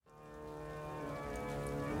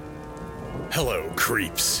Hello,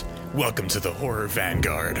 creeps. Welcome to the Horror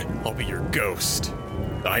Vanguard. I'll be your ghost.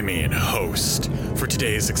 I mean host, for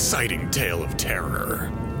today's exciting tale of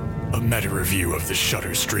terror. A meta review of the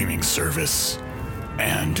Shudder streaming service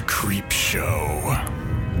and Creep Show.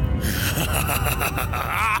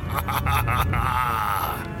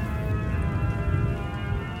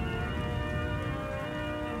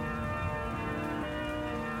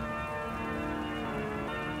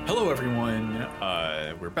 Hello, everyone.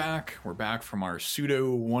 We're back. We're back from our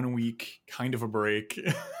pseudo 1 week kind of a break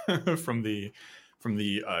from the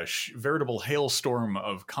veritable hailstorm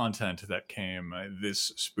of content that came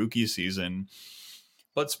this spooky season.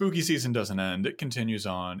 But spooky season doesn't end. It continues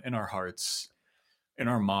on in our hearts, in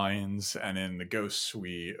our minds, and in the ghosts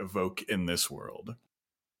we evoke in this world.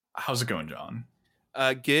 How's it going, John?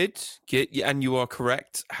 Good. And you are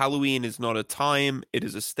correct. Halloween is not a time, it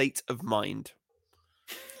is a state of mind.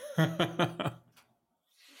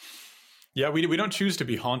 Yeah, we don't choose to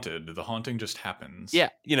be haunted. The haunting just happens. Yeah,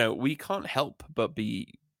 we can't help but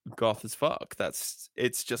be goth as fuck.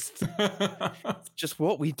 It's just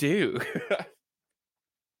what we do.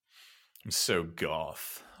 I'm so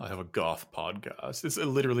goth. I have a goth podcast. It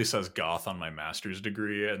literally says goth on my master's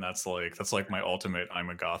degree, and that's like my ultimate I'm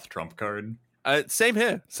a goth trump card. Same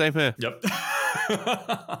here. Yep.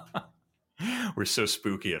 We're so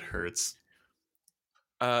spooky it hurts.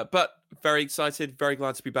 But very excited, very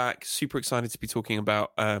glad to be back. Super excited to be talking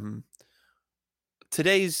about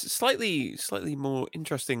today's slightly more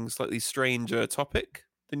interesting, slightly stranger topic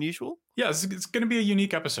than usual. Yeah, it's going to be a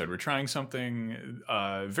unique episode. We're trying something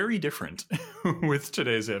very different with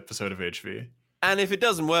today's episode of HV. And if it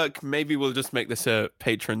doesn't work, maybe we'll just make this a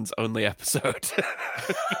patrons only episode.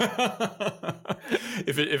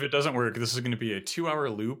 If it doesn't work, this is going to be a 2-hour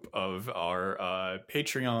loop of our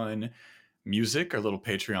Patreon music, our little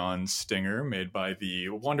Patreon stinger made by the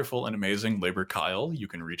wonderful and amazing Labor Kyle. You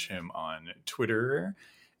can reach him on Twitter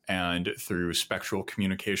and through Spectral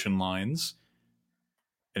Communication Lines.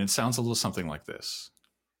 And it sounds a little something like this.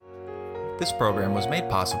 This program was made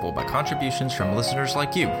possible by contributions from listeners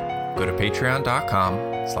like you. Go to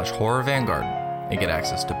patreon.com/horrorvanguard and get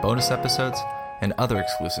access to bonus episodes and other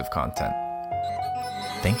exclusive content.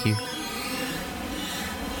 Thank you.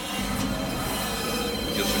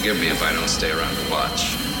 You'll forgive me if I don't stay around to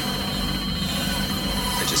watch.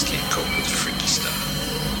 I just can't cope with freaky stuff.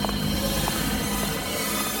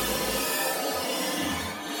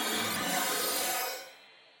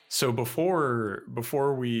 So before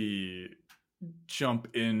we jump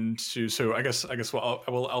into, so I guess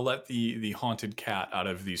I'll let the haunted cat out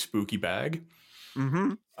of the spooky bag.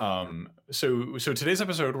 Mm-hmm. So today's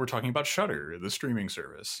episode we're talking about Shudder, the streaming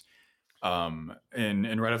service.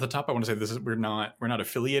 And right off the top, I want to say we're not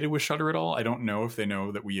affiliated with Shudder at all. I don't know if they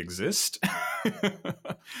know that we exist.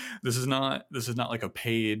 This is not like a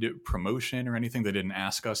paid promotion or anything. They didn't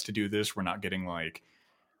ask us to do this. We're not getting like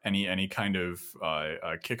any kind of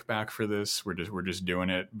kickback for this. We're just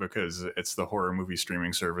doing it because it's the horror movie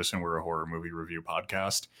streaming service and we're a horror movie review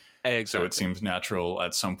podcast. Exactly. So it seems natural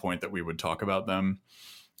at some point that we would talk about them.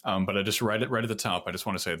 But I just right at the top, I just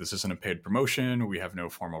want to say this isn't a paid promotion. We have no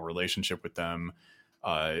formal relationship with them.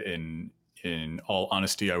 In all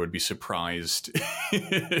honesty, I would be surprised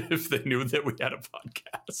if they knew that we had a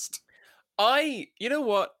podcast. You know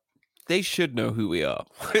what? They should know who we are.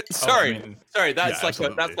 Sorry. That's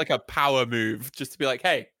like a power move, just to be like,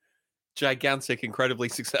 hey, gigantic, incredibly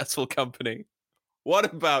successful company.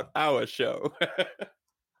 What about our show?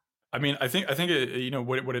 I mean, I think it,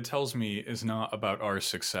 what it tells me is not about our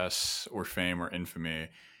success or fame or infamy.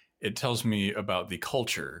 It tells me about the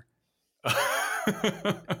culture of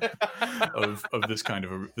this kind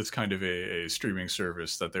of a streaming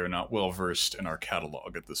service, that they're not well versed in our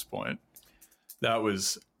catalog at this point. That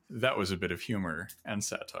was a bit of humor and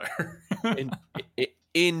satire.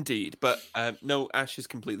 Indeed, but no, Ash is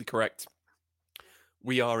completely correct.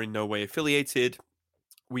 We are in no way affiliated.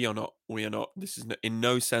 We are not. This is in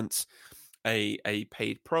no sense a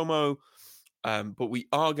paid promo, but we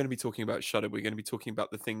are going to be talking about Shudder. We're going to be talking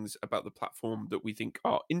about the things about the platform that we think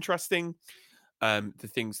are interesting, the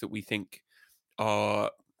things that we think are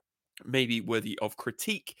maybe worthy of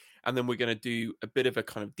critique, and then we're going to do a bit of a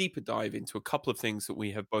kind of deeper dive into a couple of things that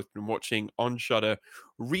we have both been watching on Shudder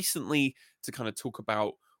recently to kind of talk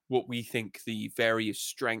about what we think the various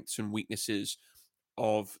strengths and weaknesses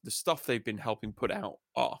of the stuff they've been helping put out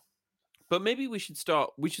are. But maybe we should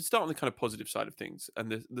start on the kind of positive side of things,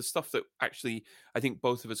 and the stuff that actually I think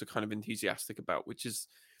both of us are kind of enthusiastic about, which is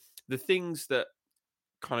the things that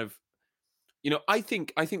kind of, I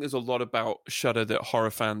think there's a lot about Shudder that horror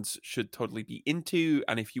fans should totally be into,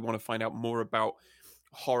 and if you want to find out more about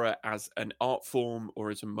horror as an art form or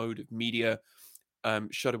as a mode of media,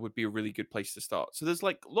 Shudder would be a really good place to start. So there's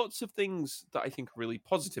like lots of things that I think are really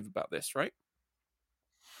positive about this, right?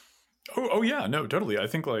 Oh yeah, no, totally. I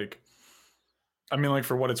think like, I mean, like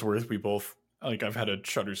for what it's worth, we both like I've had a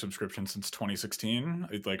Shudder subscription since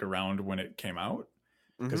 2016, like around when it came out,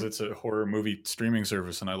 because it's a horror movie streaming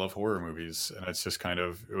service, and I love horror movies, and it's just kind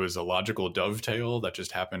of it was a logical dovetail that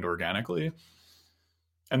just happened organically.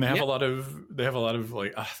 And they have a lot of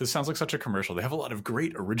like this sounds like such a commercial. They have a lot of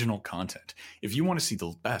great original content. If you want to see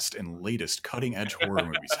the best and latest cutting edge horror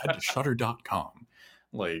movies, head to shudder.com.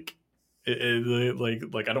 Like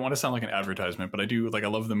like I don't want to sound like an advertisement, but I do like I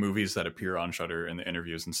love the movies that appear on Shudder and the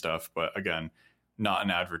interviews and stuff, but again, not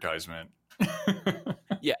an advertisement.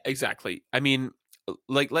 Yeah, exactly. I mean,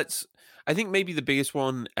 like I think maybe the biggest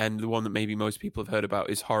one and the one that maybe most people have heard about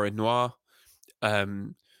is Horror Noir,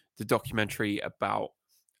 the documentary about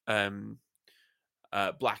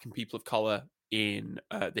Black and people of color in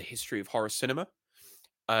the history of horror cinema.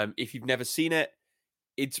 If you've never seen it,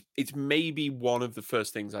 it's maybe one of the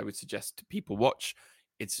first things I would suggest people watch.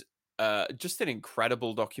 It's just an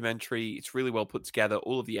incredible documentary. It's really well put together.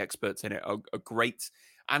 All of the experts in it are great,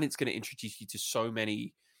 and it's going to introduce you to so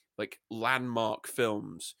many like landmark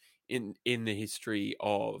films in the history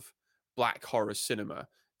of Black horror cinema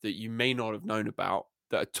that you may not have known about,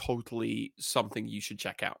 that are totally something you should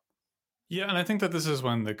check out. Yeah, and I think that this is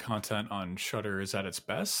when the content on Shudder is at its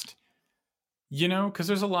best. You know, because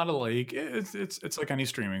there's a lot of like it's like any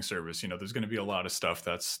streaming service. You know, there's going to be a lot of stuff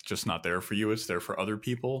that's just not there for you. It's there for other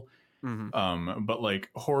people. But like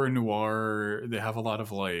horror noir, they have a lot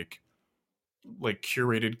of like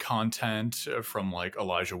curated content from like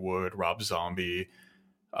Elijah Wood, Rob Zombie.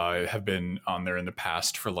 Have been on there in the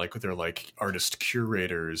past for like their like artist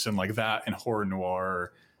curators and like that, and horror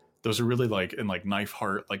noir. Those are really like in like Knife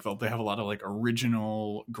Heart. Like they have a lot of like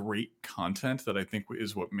original great content that I think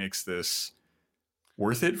is what makes this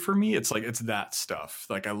worth it for me. It's like it's that stuff.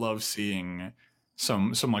 Like I love seeing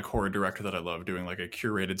some like horror director that I love doing like a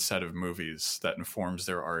curated set of movies that informs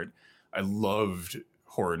their art. I loved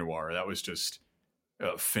Horror Noir. That was just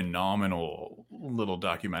a phenomenal little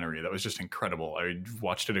documentary that was just incredible. I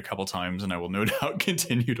watched it a couple times and I will no doubt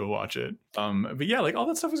continue to watch it. But yeah, like all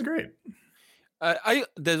that stuff is great.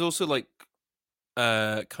 There's also like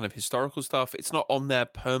kind of historical stuff. It's not on there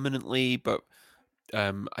permanently, but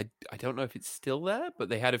I don't know if it's still there, but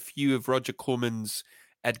they had a few of Roger Corman's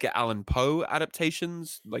Edgar Allan Poe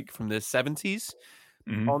adaptations, like from the 70s.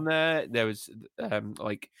 On there. There was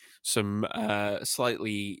like some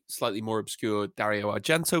slightly more obscure Dario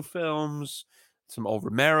Argento films, some old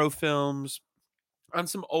Romero films, and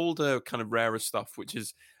some older kind of rarer stuff, which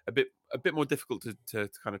is a bit more difficult to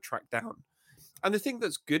kind of track down. And the thing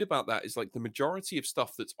that's good about that is like the majority of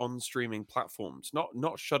stuff that's on streaming platforms,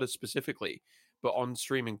 not Shudder specifically, but on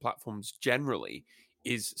streaming platforms generally,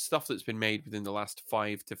 is stuff that's been made within the last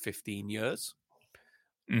 5 to 15 years.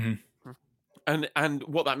 And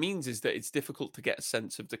what that means is that it's difficult to get a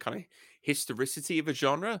sense of the kind of historicity of a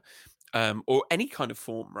genre or any kind of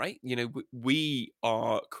form, right? You know, we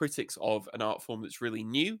are critics of an art form that's really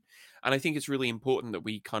new. And I think it's really important that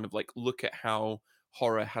we kind of like look at how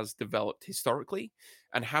horror has developed historically,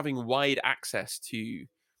 and having wide access to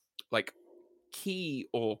like key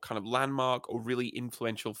or kind of landmark or really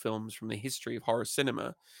influential films from the history of horror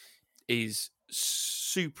cinema is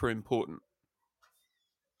super important.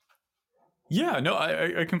 Yeah, no,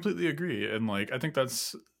 I completely agree. And like, I think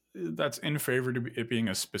that's in favor to it being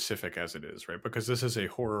as specific as it is, right? Because this is a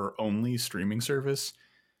horror only streaming service.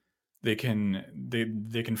 They can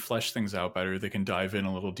flesh things out better. They can dive in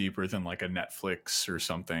a little deeper than like a Netflix or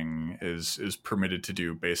something is permitted to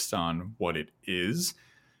do based on what it is.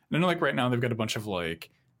 And then like right now they've got a bunch of like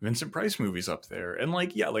Vincent Price movies up there. And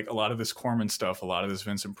like, yeah, like a lot of this Corman stuff, a lot of this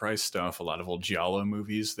Vincent Price stuff, a lot of old Giallo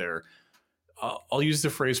movies, they're I'll use the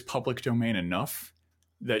phrase public domain enough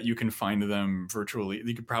that you can find them virtually.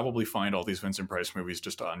 You could probably find all these Vincent Price movies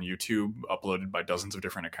just on YouTube, uploaded by dozens of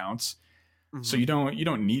different accounts. So you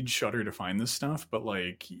don't need Shudder to find this stuff, but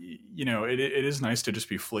like, you know, it is nice to just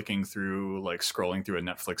be flicking through, like scrolling through a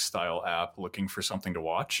Netflix style app, looking for something to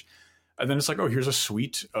watch. And then it's like, oh, here's a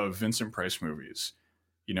suite of Vincent Price movies.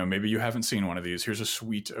 You know, maybe you haven't seen one of these. Here's a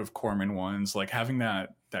suite of Corman ones. Like having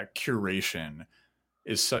that curation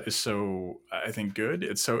is so I think good.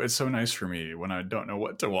 It's so nice for me when I don't know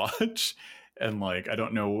what to watch, and like I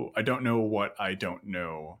don't know what I don't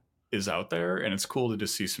know is out there, and it's cool to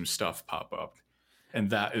just see some stuff pop up, and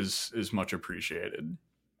that is much appreciated.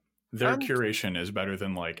 Their curation is better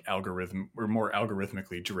than like algorithm or more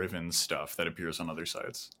algorithmically driven stuff that appears on other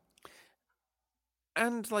sites.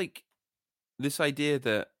 And like this idea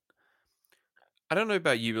that I don't know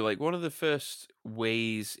about you, but like one of the first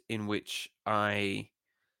ways in which I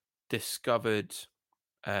discovered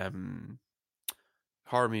um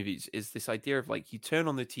horror movies is this idea of like you turn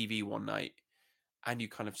on the TV one night and you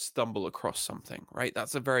kind of stumble across something, right?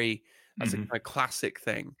 That's a kind Mhm. of classic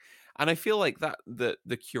thing. And I feel like that the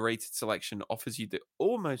curated selection offers you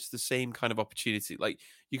almost the same kind of opportunity. Like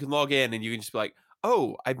you can log in and you can just be like,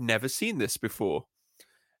 "Oh, I've never seen this before."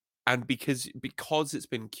 And because it's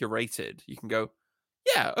been curated, you can go,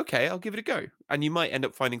 "Yeah, okay, I'll give it a go." And you might end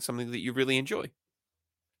up finding something that you really enjoy.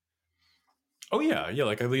 Oh yeah, yeah.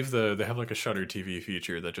 Like I leave they have like a Shutter TV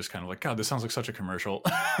feature that just kind of like, God, this sounds like such a commercial,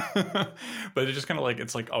 but it just kind of like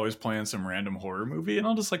it's like always playing some random horror movie, and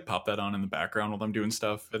I'll just like pop that on in the background while I'm doing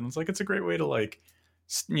stuff, and it's like it's a great way to like,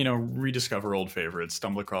 rediscover old favorites,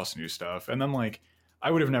 stumble across new stuff, and then like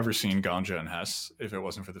I would have never seen Ganja and Hess if it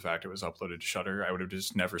wasn't for the fact it was uploaded to Shutter. I would have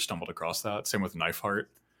just never stumbled across that. Same with Knife Heart.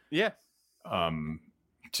 Yeah. Um,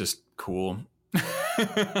 just cool.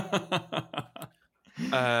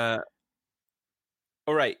 Uh,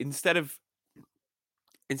 all right. Instead of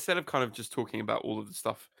kind of just talking about all of the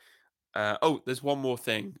stuff. There's one more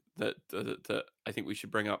thing that I think we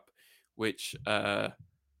should bring up, which will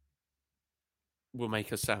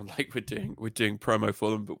make us sound like we're doing promo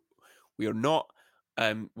for them, but we are not.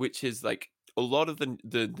 Which is like a lot of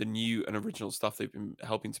the new and original stuff they've been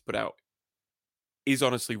helping to put out is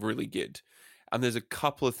honestly really good, and there's a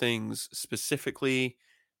couple of things specifically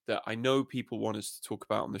that I know people want us to talk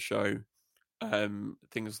about on the show.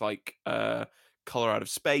 Things like Color Out of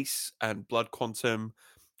Space and Blood Quantum.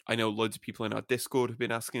 I know loads of people in our Discord have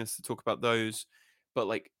been asking us to talk about those, but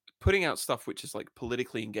like putting out stuff which is like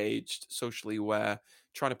politically engaged, socially aware,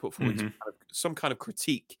 trying to put forward Mhm. some kind of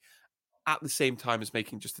critique at the same time as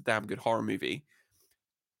making just a damn good horror movie.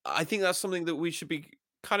 I think that's something that we should be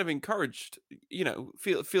kind of encouraged,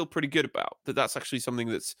 feel pretty good about that's actually something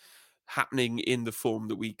that's happening in the form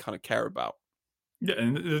that we kind of care about. Yeah,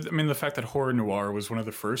 and I mean the fact that horror noir was one of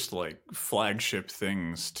the first like flagship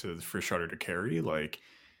things for Shutter to carry, like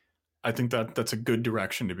I think that that's a good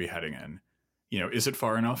direction to be heading in. Is it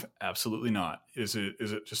far enough? Absolutely not. Is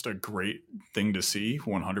it just a great thing to see?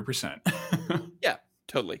 100%. Yeah,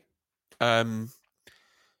 totally.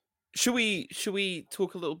 Should we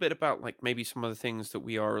talk a little bit about like maybe some of the things that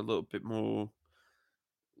we are a little bit more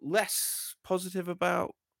less positive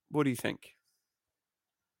about? What do you think?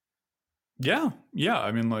 Yeah, yeah.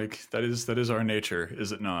 I mean, like that is our nature,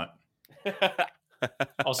 is it not?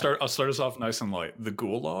 I'll start us off nice and light. The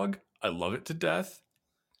Gulag, I love it to death.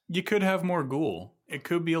 You could have more ghoul. It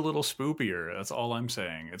could be a little spoopier. That's all I'm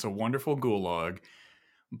saying. It's a wonderful Gulag,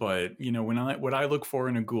 but what I look for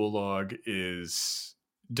in a Gulag is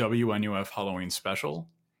WNUF Halloween special.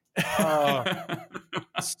 Oh,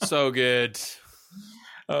 so good.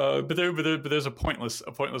 But there's a pointless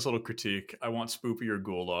little critique. I want spoopier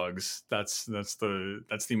Gulags. That's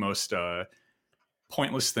the most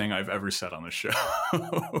pointless thing I've ever said on the show.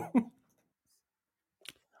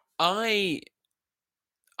 I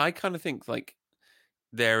kind of think like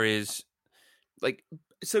there is like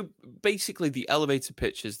so basically the elevator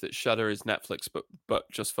pitch is that Shudder is Netflix but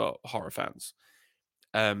just for horror fans.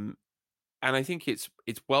 And I think it's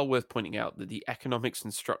well worth pointing out that the economics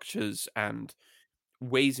and structures and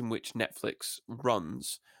ways in which Netflix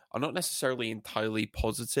runs are not necessarily entirely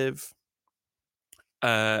positive.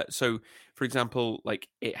 So, for example, like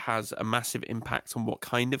it has a massive impact on what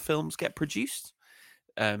kind of films get produced.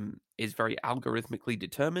 Is very algorithmically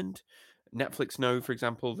determined. Netflix know, for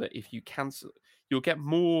example, that if you cancel, you'll get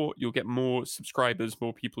more subscribers,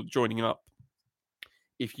 more people joining up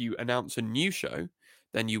if you announce a new show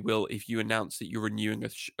than you will if you announce that you're renewing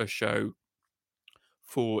a show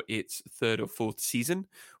for its third or fourth season,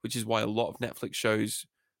 which is why a lot of Netflix shows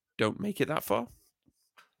don't make it that far.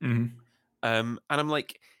 Mhm. And I'm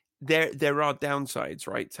like, there are downsides,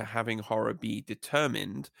 right, to having horror be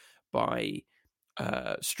determined by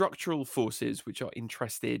structural forces which are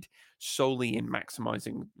interested solely in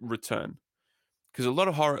maximizing return. Because a lot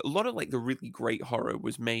of like the really great horror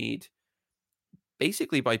was made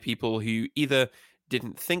basically by people who either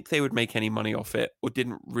didn't think they would make any money off it or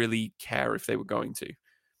didn't really care if they were going to.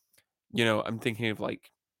 I'm thinking of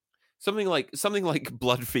like something like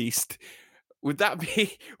Blood Feast. Would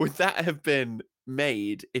that have been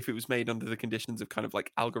made if it was made under the conditions of kind of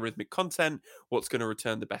like algorithmic content? What's going to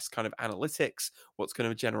return the best kind of analytics? What's going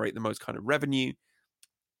to generate the most kind of revenue?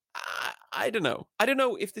 I don't know. I don't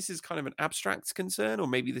know if this is kind of an abstract concern, or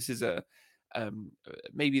maybe this is a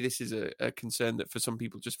concern that for some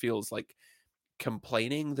people just feels like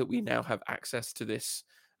complaining that we now have access to this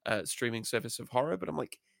streaming service of horror. But I'm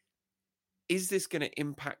like, is this going to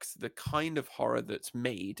impact the kind of horror that's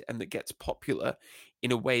made and that gets popular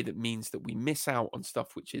in a way that means that we miss out on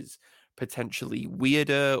stuff which is potentially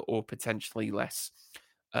weirder or potentially less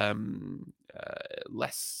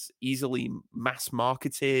less easily mass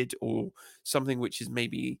marketed, or something which is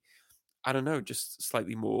maybe, I don't know, just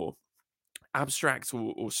slightly more abstract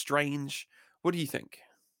or strange? What do you think?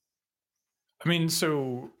 I mean,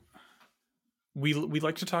 so we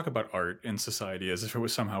like to talk about art in society as if it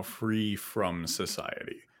was somehow free from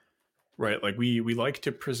society, right? Like we like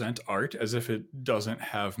to present art as if it doesn't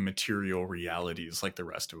have material realities like the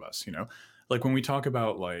rest of us, you know? Like when we talk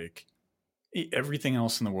about like everything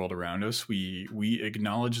else in the world around us, we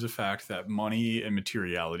acknowledge the fact that money and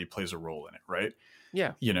materiality plays a role in it, right?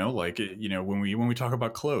 Yeah. You know, like you know, when we talk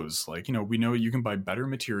about clothes, like, you know, we know you can buy better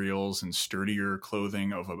materials and sturdier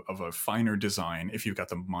clothing of a finer design if you've got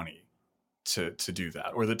the money to do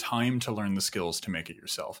that, or the time to learn the skills to make it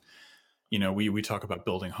yourself. You know, we talk about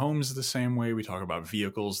building homes the same way, we talk about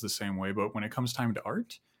vehicles the same way, but when it comes time to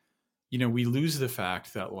art, you know, we lose the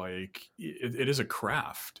fact that like it is a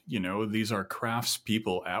craft. You know, these are crafts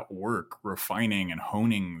people at work refining and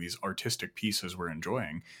honing these artistic pieces we're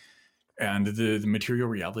enjoying, and the material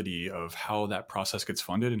reality of how that process gets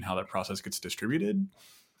funded and how that process gets distributed,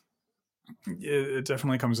 it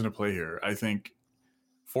definitely comes into play here. I think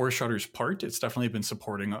for Shudder's part, it's definitely been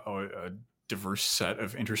supporting a diverse set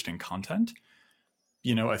of interesting content.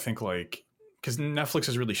 You know, I think like, because Netflix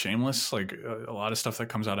is really shameless. Like a lot of stuff that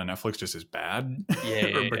comes out on Netflix just is bad,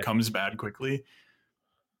 or becomes bad quickly.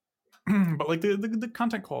 But like the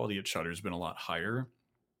content quality at Shudder has been a lot higher.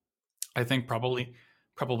 I think probably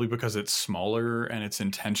because it's smaller and it's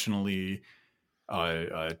intentionally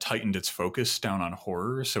tightened its focus down on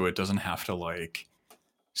horror, so it doesn't have to like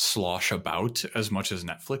slosh about as much as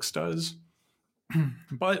Netflix does.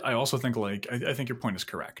 But I also think like I think your point is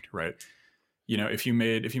correct, right? You know, if you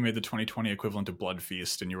made the 2020 equivalent of Blood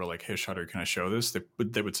Feast and you were like, "Hey Shudder, can I show this?"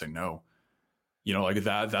 They would say no. You know, like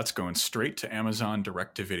that's going straight to Amazon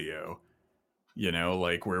direct to video. You know,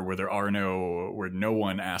 like where no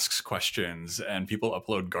one asks questions and people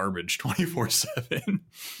upload garbage 24/7.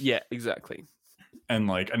 Yeah, exactly. And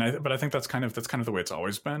like, but I think that's kind of the way it's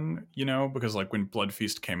always been, you know, because like when Blood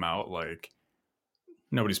Feast came out, like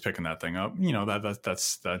nobody's picking that thing up. You know,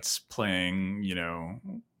 that's playing, you know,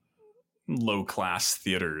 low class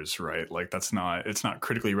theaters, right? Like it's not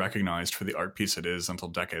critically recognized for the art piece it is until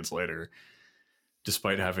decades later,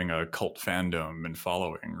 despite having a cult fandom and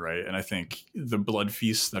following, right? And I think the Blood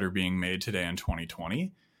Feasts that are being made today in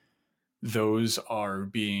 2020, those are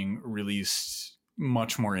being released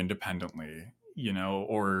much more independently, you know,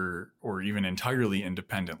 or even entirely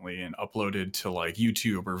independently and uploaded to like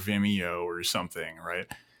YouTube or Vimeo or something, right?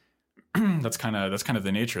 That's kind of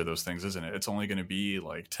the nature of those things, isn't it? It's only going to be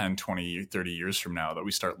like 10, 20, 30 years from now that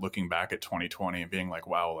we start looking back at 2020 and being like,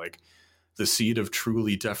 wow, like the seed of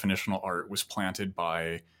truly definitional art was planted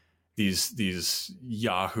by these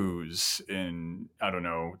yahoos in, I don't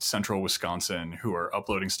know, central Wisconsin who are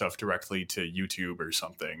uploading stuff directly to YouTube or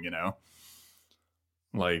something, you know?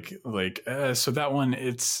 So that one,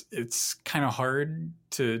 it's kind of hard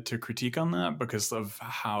to critique on that because of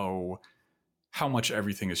how much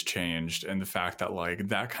everything has changed, and the fact that like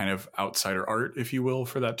that kind of outsider art, if you will,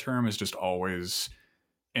 for that term, is just always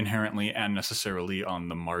inherently and necessarily on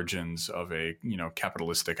the margins of a, you know,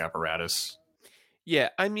 capitalistic apparatus. Yeah,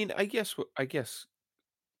 I mean, I guess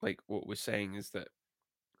like what we're saying is that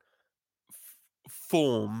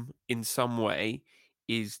form in some way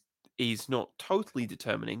is not totally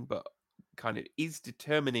determining, but kind of is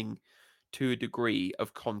determining to a degree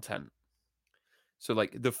of content. So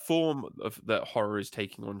like the form of that horror is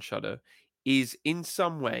taking on Shudder is in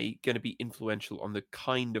some way going to be influential on the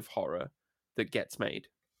kind of horror that gets made.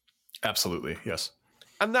 Absolutely, yes.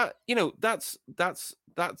 And that, you know, that's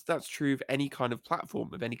true of any kind of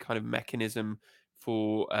platform, of any kind of mechanism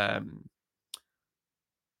for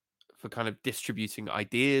kind of distributing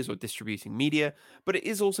ideas or distributing media, but it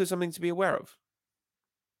is also something to be aware of.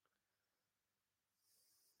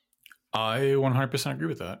 I 100% agree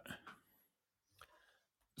with that.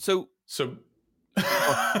 So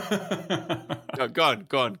oh, go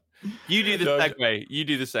on. You do the segue. You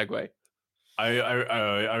do the segue.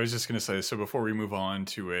 I was just going to say, so before we move on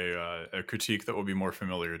to a critique that will be more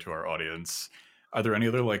familiar to our audience, are there any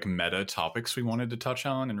other like meta topics we wanted to touch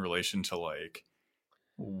on in relation to like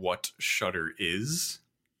what Shudder is?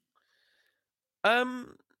 No,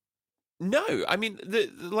 I mean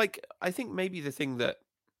I think maybe the thing that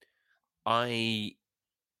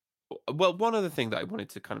one other thing that I wanted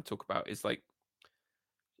to kind of talk about is like,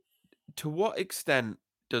 to what extent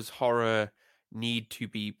does horror need to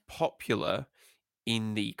be popular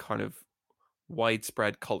in the kind of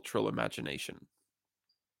widespread cultural imagination.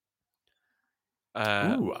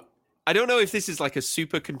 Ooh, I don't know if this is like a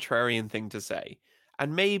super contrarian thing to say.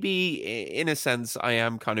 And maybe in a sense, I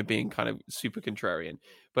am kind of being kind of super contrarian.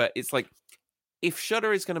 But it's like, if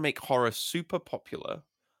Shudder is going to make horror super popular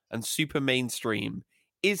and super mainstream,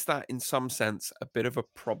 is that in some sense a bit of a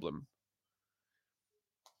problem?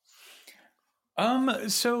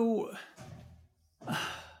 So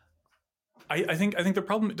I think the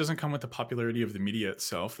problem doesn't come with the popularity of the media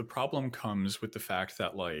itself. The problem comes with the fact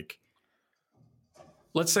that, like,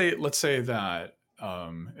 let's say that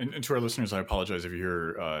and to our listeners, I apologize if you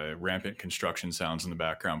hear rampant construction sounds in the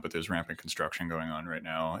background, but there's rampant construction going on right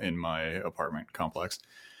now in my apartment complex.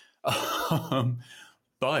 But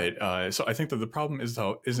so I think that the problem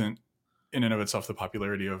isn't in and of itself the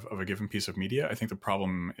popularity of a given piece of media. I think the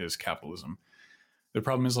problem is capitalism. The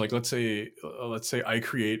problem is, like, let's say I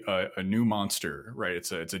create a new monster, right?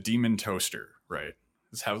 It's a demon toaster, right?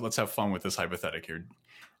 Let's have fun with this hypothetic here.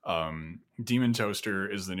 Demon Toaster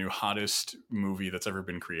is the new hottest movie that's ever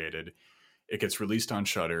been created. It gets released on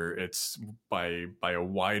Shudder. It's by a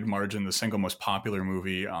wide margin the single most popular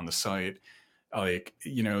movie on the site. Like,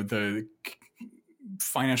 you know, the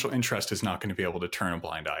financial interest is not going to be able to turn a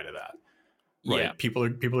blind eye to that. Right? Yeah. People are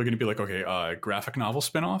going to be like, okay, graphic novel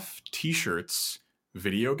spinoff, T-shirts,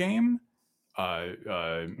 video game,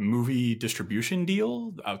 movie distribution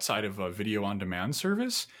deal outside of a video on demand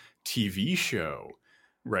service, TV show.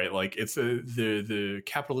 Right, like, it's the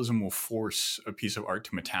capitalism will force a piece of art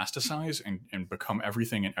to metastasize and become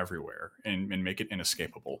everything and everywhere and make it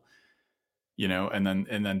inescapable, you know, and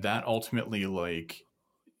then that ultimately, like,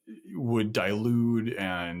 would dilute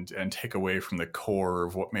and take away from the core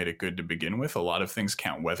of what made it good to begin with. A lot of things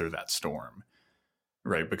can't weather that storm,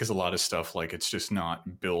 right? Because a lot of stuff, like, it's just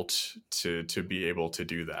not built to be able to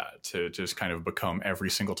do that, to just kind of become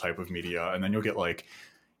every single type of media, and then you'll get, like,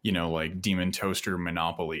 you know, like Demon Toaster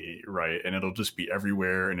Monopoly, right? And it'll just be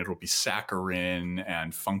everywhere, and it'll be saccharine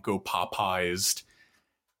and Funko Popeyes.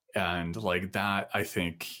 And, like, that, I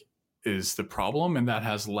think, is the problem. And that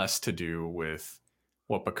has less to do with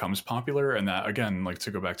what becomes popular. And that, again, like, to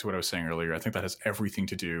go back to what I was saying earlier, I think that has everything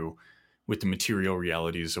to do with the material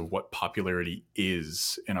realities of what popularity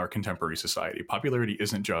is in our contemporary society. Popularity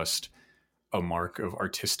isn't just a mark of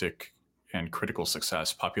artistic and critical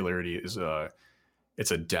success. Popularity is it's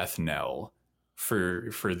a death knell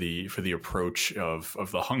for the approach of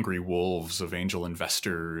the hungry wolves of angel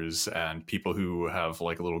investors and people who have,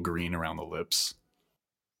 like, a little green around the lips.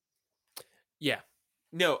 Yeah.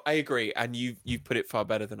 No, I agree, and you've put it far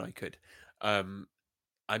better than I could. I'm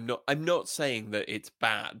not saying that it's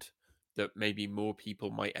bad that maybe more people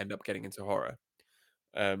might end up getting into horror.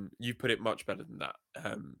 You put it much better than that.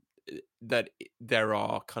 That there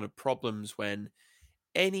are kind of problems when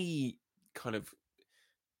any kind of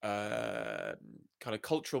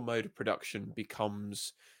cultural mode of production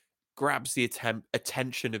grabs the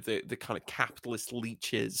attention of the kind of capitalist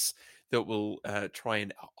leeches that will try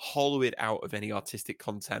and hollow it out of any artistic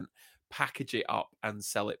content, package it up, and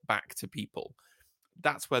sell it back to people.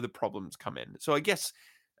 That's where the problems come in. So I guess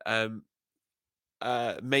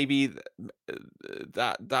maybe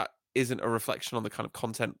that isn't a reflection on the kind of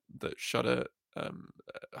content that Shudder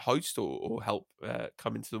host or help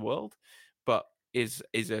come into the world, but is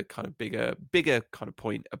a kind of bigger kind of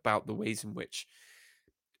point about the ways in which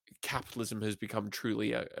capitalism has become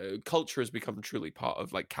truly culture has become truly part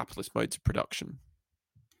of, like, capitalist modes of production.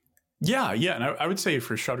 Yeah, and I would say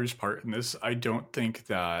for Shudder's part in this, I don't think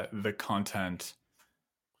that the content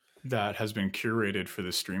that has been curated for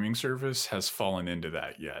the streaming service has fallen into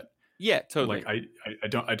that yet. Yeah, totally. Like,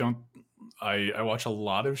 I watch a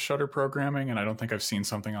lot of Shudder programming, and I don't think I've seen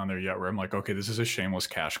something on there yet where I'm like, okay, this is a shameless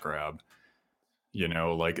cash grab. You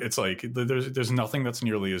know, like, it's like there's nothing that's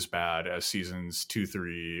nearly as bad as seasons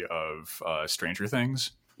 2-3 of Stranger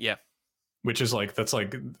Things. Yeah. Which is, like, that's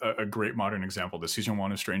like a great modern example. The season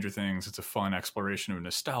 1 of Stranger Things, it's a fun exploration of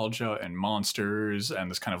nostalgia and monsters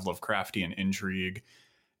and this kind of Lovecraftian intrigue.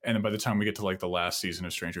 And then by the time we get to, like, the last season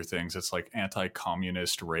of Stranger Things, it's like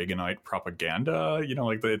anti-communist Reaganite propaganda. You know,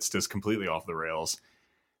 like, it's just completely off the rails.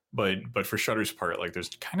 But for Shudder's part, like, there's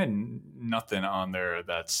kind of nothing on there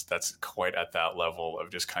that's quite at that level of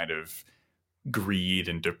just kind of greed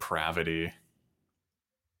and depravity.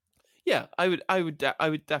 Yeah, I would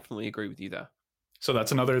definitely agree with you there. So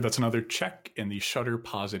that's another check in the Shudder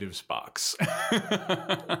positives box.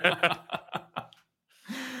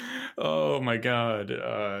 Oh my god,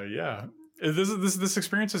 yeah. This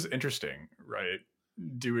experience is interesting, right?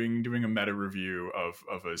 Doing a meta review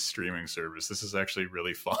of a streaming service. This is actually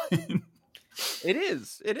really fun. It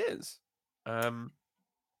is. It is.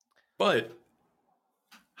 But,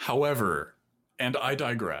 however, and I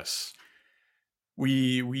digress.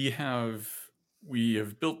 We have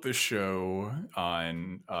built this show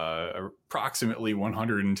on approximately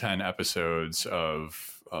 110 episodes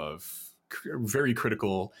of very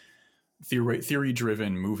critical theory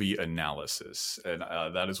driven movie analysis, and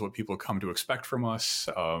that is what people come to expect from us.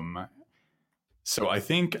 So I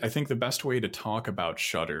think the best way to talk about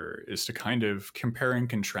Shudder is to kind of compare and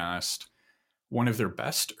contrast one of their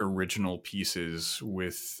best original pieces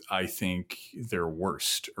with, I think, their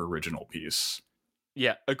worst original piece.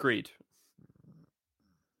 Yeah, agreed.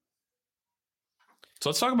 So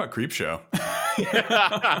let's talk about Creepshow.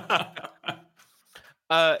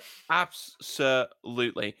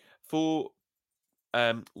 Absolutely. For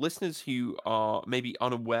listeners who are maybe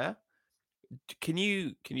unaware, can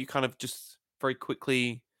you kind of just very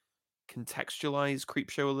quickly contextualize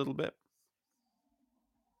Creepshow a little bit?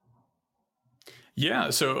 Yeah,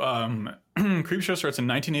 so Creepshow starts in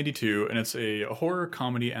 1982, and it's a horror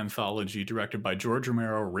comedy anthology directed by George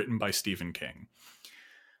Romero, written by Stephen King.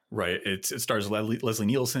 Right, it stars Leslie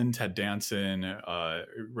Nielsen, Ted Danson.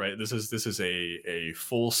 Right, this is a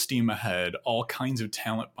full steam ahead, all kinds of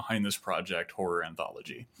talent behind this project horror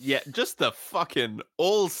anthology. Yeah, just the fucking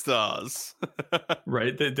all stars.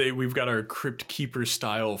 Right, we've got our Crypt Keeper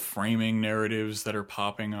style framing narratives that are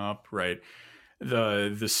popping up. Right,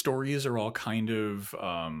 the stories are all kind of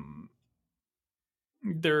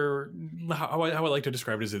they're how I like to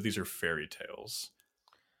describe it is that these are fairy tales.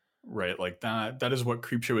 Right, like that is what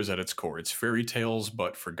Creepshow is at its core. It's fairy tales,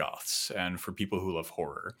 but for goths and for people who love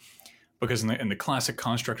horror. Because in the classic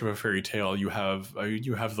construct of a fairy tale, you have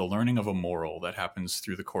the learning of a moral that happens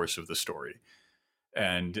through the course of the story.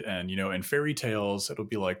 And in fairy tales, it'll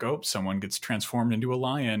be like, oh, someone gets transformed into a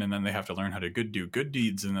lion, and then they have to learn how to do good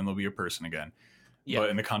deeds, and then they'll be a person again. Yeah.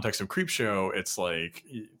 But in the context of Creepshow, it's like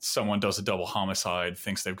someone does a double homicide,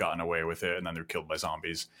 thinks they've gotten away with it, and then they're killed by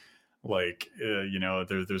zombies. Like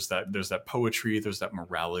there's that poetry, there's that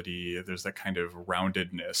morality, there's that kind of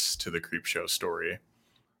roundedness to the Creepshow story.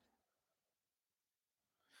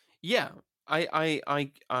 Yeah, I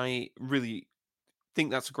really think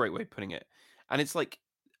that's a great way of putting it. And it's like,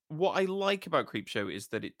 what I like about Creepshow is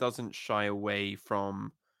that it doesn't shy away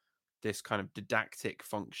from this kind of didactic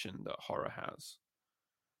function that horror has.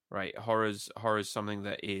 Right, horror's something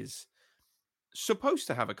that is supposed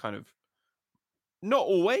to have a kind of, not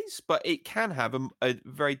always, but it can have a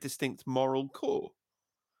very distinct moral core.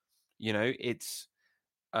 It's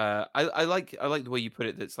I like the way you put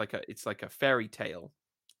it. That it's like a fairy tale,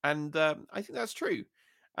 and I think that's true.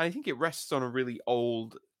 And I think it rests on a really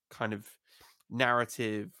old kind of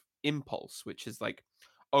narrative impulse, which is like,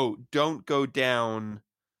 oh, don't go down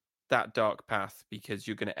that dark path because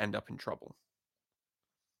you're going to end up in trouble.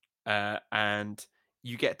 And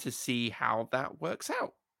you get to see how that works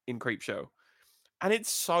out in Creepshow. And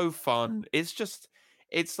it's so fun. It's just,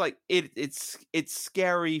 it's like it's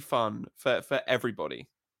scary fun for everybody.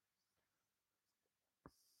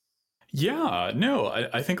 Yeah, no,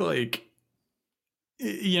 I think like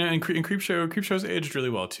in Creepshow's aged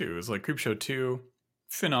really well too. It's like Creepshow 2,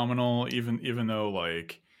 phenomenal. Even though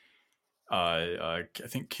like I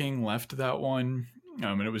think King left that one,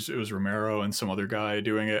 and it was Romero and some other guy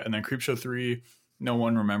doing it, and then Creepshow 3. No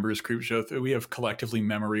one remembers Creepshow. We have collectively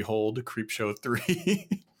memory hold Creepshow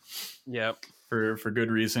 3. Yep. For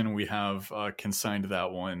good reason. We have consigned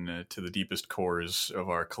that one to the deepest cores of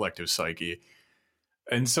our collective psyche.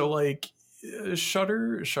 And so, like,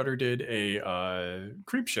 Shudder did a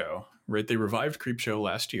Creepshow, right? They revived Creepshow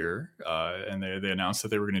last year, and they announced that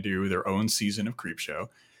they were going to do their own season of Creepshow.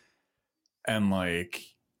 And, like,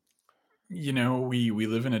 we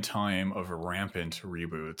live in a time of rampant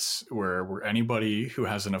reboots where anybody who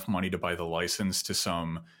has enough money to buy the license to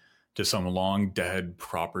some long dead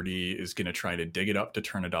property is going to try to dig it up to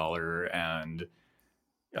turn a dollar. And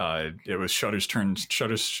it was Shudder's turn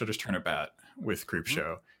at bat with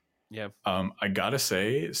Creepshow. Yeah. I gotta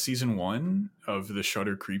say, season 1 of the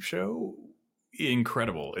Shudder Creepshow,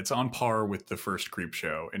 incredible. It's on par with the first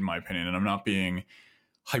Creepshow, in my opinion, and I'm not being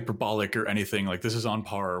hyperbolic or anything. Like, this is on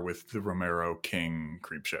par with the Romero King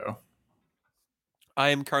Creepshow. I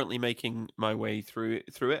am currently making my way through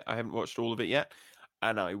it. I haven't watched all of it yet,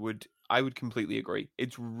 and I would completely agree.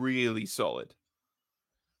 It's really solid.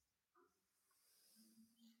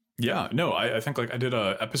 Yeah, no, I think like I did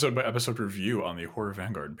a episode by episode review on the Horror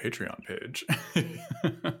Vanguard Patreon page.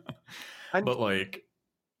 But like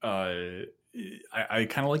I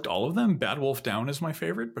kind of liked all of them. Bad Wolf Down is my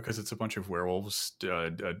favorite because it's a bunch of werewolves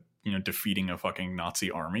defeating a fucking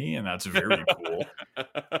Nazi army, and that's very cool.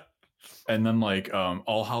 And then like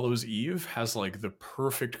All Hallows Eve has like the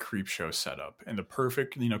perfect creep show setup and the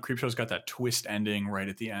perfect, creep show's got that twist ending right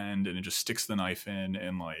at the end and it just sticks the knife in.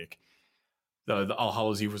 And like the All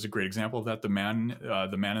Hallows Eve was a great example of that. The man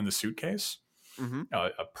in the suitcase,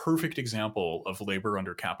 a perfect example of labor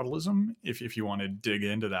under capitalism. If you want to dig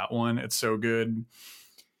into that one, it's so good.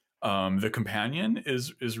 The Companion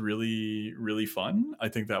is really, really fun. I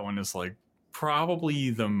think that one is like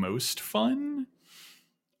probably the most fun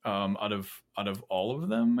out of all of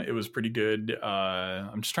them. It was pretty good.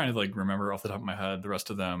 I'm just trying to like remember off the top of my head the rest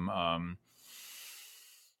of them.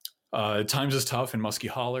 Times is Tough and Muskie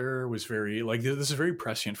Holler was very like this is very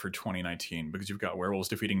prescient for 2019 because you've got werewolves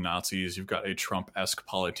defeating Nazis, you've got a Trump-esque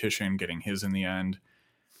politician getting his in the end,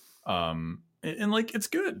 and like it's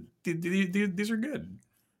good. These are good.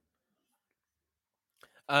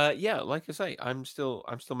 Yeah, like I say, I'm still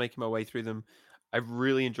making my way through them. I've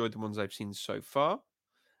really enjoyed the ones I've seen so far.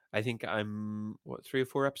 I think I'm 3 or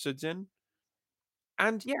 4 episodes in,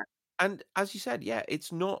 and yeah, and as you said, yeah,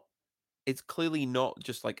 it's clearly not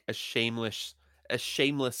just like a shameless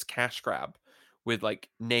cash grab with like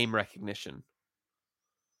name recognition.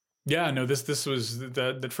 Yeah, no, this was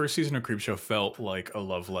that first season of Creepshow felt like a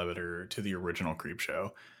love letter to the original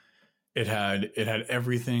Creepshow. It had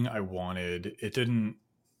everything I wanted. It didn't,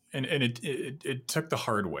 and it took the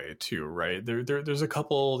hard way too, right? There's a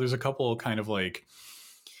couple kind of like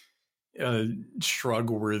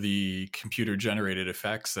shrug-worthy computer-generated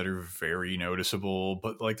effects that are very noticeable,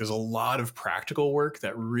 but like there's a lot of practical work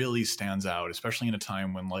that really stands out, especially in a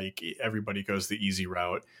time when like everybody goes the easy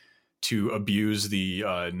route to abuse the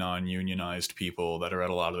non-unionized people that are at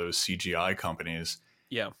a lot of those CGI companies.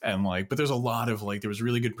 Yeah. And like, but there's a lot of like, there was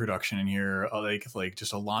really good production in here, like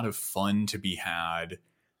just a lot of fun to be had,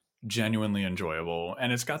 genuinely enjoyable.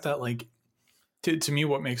 And it's got that like, to me,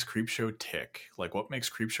 what makes Creepshow tick, like what makes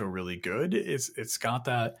Creepshow really good is it's got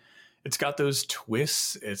those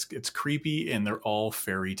twists. It's creepy and they're all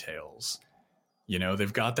fairy tales.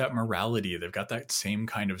 They've got that morality. They've got that same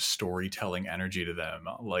kind of storytelling energy to them.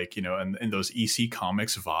 Like, and those EC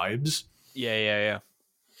Comics vibes. Yeah.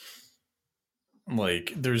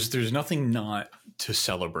 Like there's nothing not to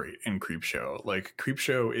celebrate in Creepshow. Like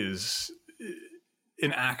Creepshow is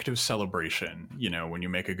an act of celebration, when you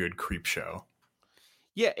make a good Creepshow.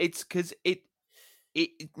 Yeah, it's because it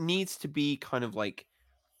needs to be kind of like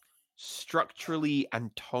structurally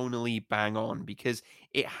and tonally bang on because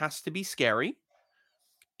it has to be scary,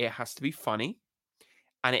 it has to be funny,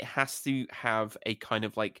 and it has to have a kind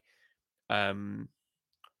of like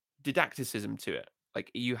didacticism to it.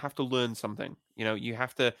 Like you have to learn something. You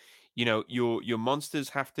have to, your monsters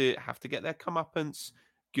have to get their comeuppance.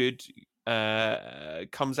 Good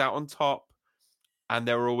comes out on top. And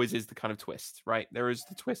there always is the kind of twist, right? There is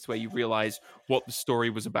the twist where you realize what the story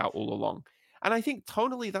was about all along. And I think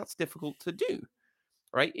tonally that's difficult to do,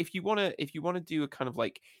 right? If you want to do a kind of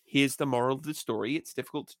like, here's the moral of the story, it's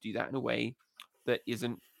difficult to do that in a way that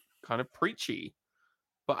isn't kind of preachy.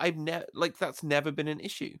 But that's never been an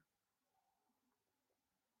issue.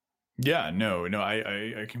 Yeah, no,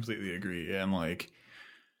 I completely agree. And like,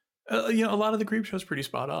 a lot of the Creepshow is pretty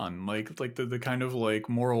spot on. Like the kind of like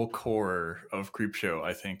moral core of Creepshow,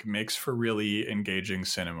 I think, makes for really engaging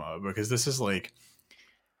cinema because this is like,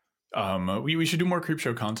 we should do more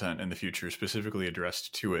Creepshow content in the future, specifically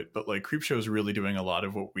addressed to it. But like Creepshow is really doing a lot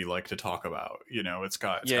of what we like to talk about. It's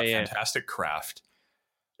got fantastic craft.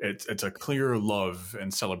 It's a clear love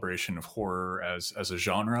and celebration of horror as a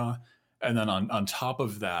genre. And then on top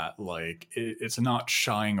of that, like it's not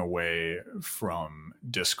shying away from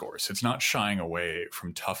discourse. It's not shying away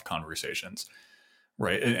from tough conversations,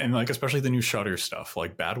 right? And like especially the new Shudder stuff,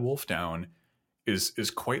 like Bad Wolf Down is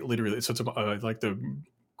quite literally. So it's like the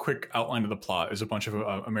quick outline of the plot is a bunch of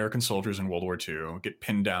American soldiers in World War II get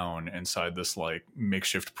pinned down inside this like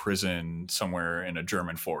makeshift prison somewhere in a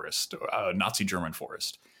German forest, Nazi German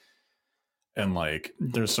forest, and like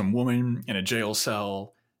there's some woman in a jail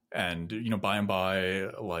cell. And, by and by,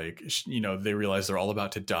 like, they realize they're all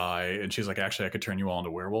about to die. And she's like, actually, I could turn you all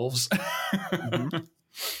into werewolves. Mm-hmm.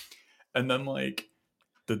 And then, like,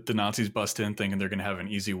 the Nazis bust in thinking they're going to have an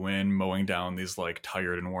easy win, mowing down these, like,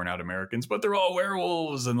 tired and worn out Americans. But they're all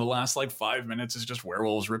werewolves. And the last, like, 5 minutes is just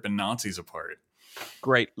werewolves ripping Nazis apart.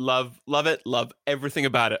 Great. Love it. Love everything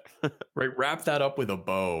about it. Right. Wrap that up with a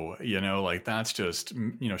bow, like, that's just,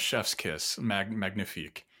 chef's kiss,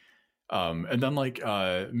 magnifique. And then like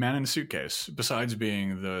Man in a Suitcase, besides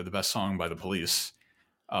being the best song by the Police,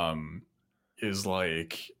 is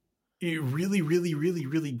like really, really, really,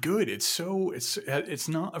 really good. It's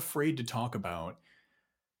not afraid to talk about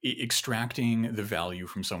extracting the value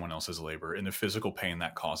from someone else's labor and the physical pain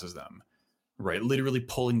that causes them, right? Literally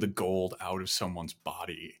pulling the gold out of someone's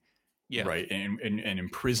body, Yeah. right? And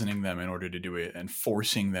imprisoning them in order to do it, and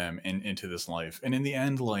forcing them into this life. And in the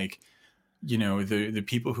end, like, you know, the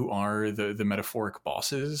people who are the metaphoric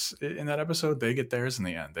bosses in that episode, they get theirs in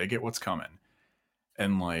the end. They get what's coming.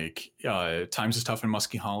 And like, Times is Tough and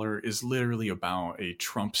Muskie Holler is literally about a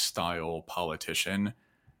Trump-style politician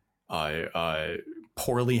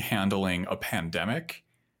poorly handling a pandemic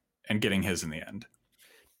and getting his in the end.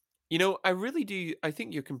 You know, I really do. I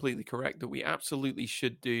think you're completely correct that we absolutely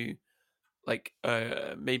should do like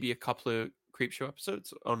maybe a couple of Creepshow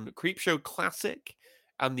episodes on Creepshow Classic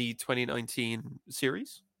and the 2019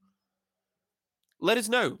 series. Let us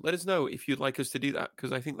know if you'd like us to do that,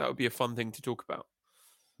 because I think that would be a fun thing to talk about.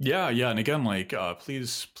 Yeah, and again, like,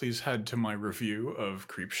 please head to my review of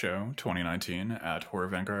Creepshow 2019 at Horror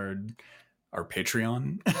Vanguard, our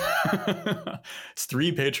Patreon. It's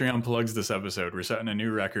 3 Patreon plugs this episode. We're setting a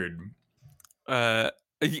new record.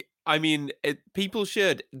 I mean, people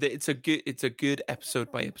should. It's a good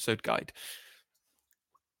episode by episode guide.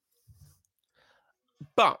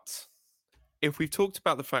 But if we've talked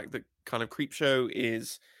about the fact that kind of Creepshow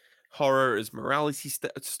is horror, as morality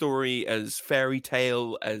story, as fairy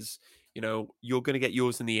tale, as, you know, you're going to get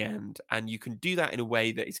yours in the end, and you can do that in a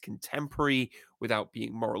way that is contemporary without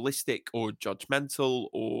being moralistic or judgmental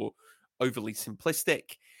or overly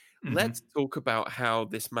simplistic. Mm-hmm. Let's talk about how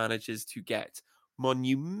this manages to get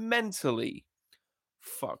monumentally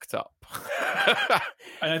fucked up.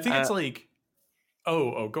 And I think it's like,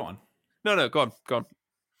 oh, go on. No, go on.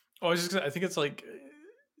 Oh, I think it's like,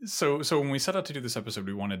 so when we set out to do this episode,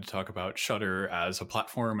 we wanted to talk about Shudder as a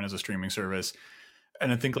platform and as a streaming service.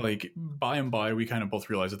 And I think, like, by and by, we kind of both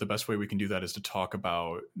realized that the best way we can do that is to talk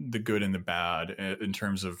about the good and the bad in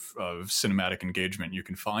terms of cinematic engagement you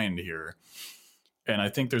can find here. And I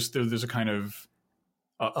think there's a kind of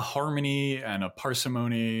a harmony and a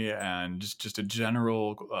parsimony and just a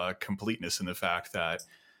general completeness in the fact that,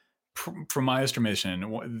 from my estimation,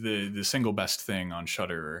 the single best thing on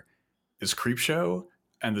Shudder is Creepshow,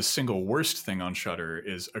 and the single worst thing on Shudder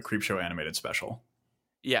is a Creepshow animated special.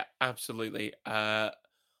 Yeah, absolutely.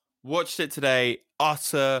 Watched it today.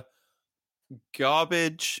 Utter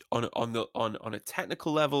garbage on a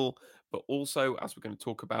technical level, but also, as we're going to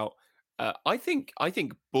talk about, I think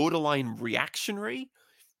borderline reactionary.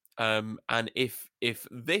 And if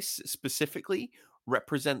this specifically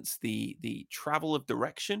represents the travel of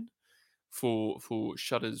direction for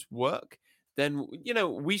Shudder's work, then, you know,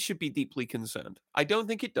 we should be deeply concerned. I don't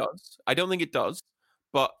think it does,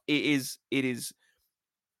 but it is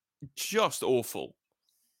just awful.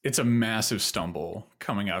 It's a massive stumble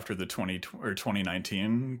coming after the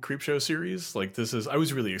 2019 Creepshow series. Like, I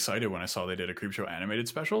was really excited when I saw they did a Creepshow animated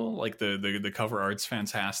special. Like, the cover art's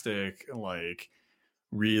fantastic. Like,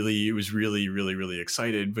 it was really, really, really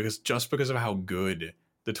excited because of how good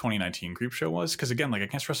the 2019 Creepshow was. Because again, like, I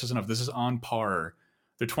can't stress this enough, this is on par.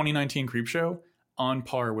 The 2019 Creepshow on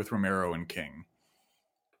par with Romero and King.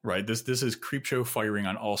 Right? This is Creepshow firing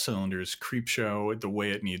on all cylinders. Creepshow the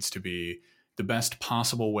way it needs to be. The best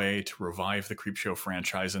possible way to revive the Creepshow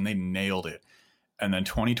franchise, and they nailed it. And then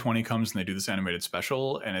 2020 comes and they do this animated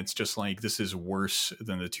special, and it's just like, this is worse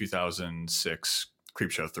than the 2006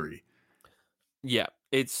 Creepshow 3. Yeah,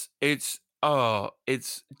 it's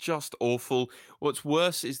just awful. What's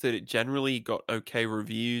worse is that it generally got okay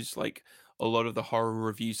reviews. Like, a lot of the horror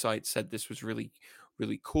review sites said this was really,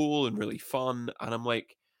 really cool and really fun, and I'm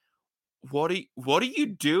like, what are you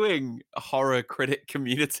doing, horror critic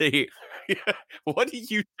community? What are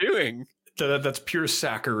you doing? That's pure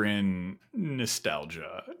saccharine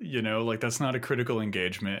nostalgia, you know? Like, that's not a critical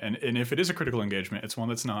engagement, and if it is a critical engagement, it's one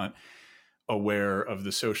that's not aware of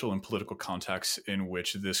the social and political context in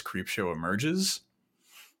which this Creepshow emerges.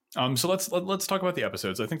 So let's talk about the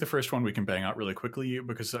episodes. I think the first one we can bang out really quickly,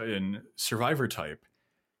 because in Survivor Type,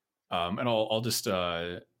 and I'll just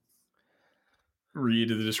read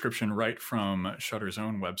the description right from Shudder's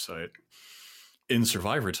own website. In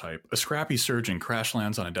Survivor Type, a scrappy surgeon crash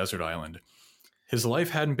lands on a desert island. His life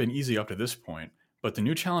hadn't been easy up to this point, but the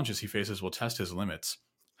new challenges he faces will test his limits.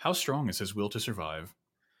 How strong is his will to survive?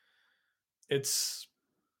 It's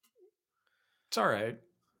all right.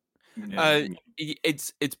 Yeah.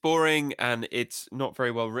 It's boring and it's not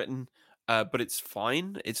very well written, but it's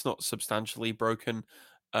fine. It's not substantially broken.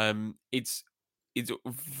 It's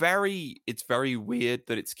very weird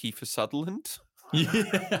that it's Kiefer Sutherland.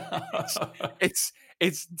 Yeah.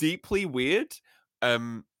 it's deeply weird,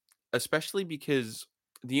 especially because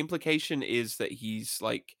the implication is that he's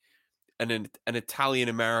like an Italian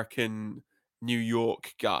American New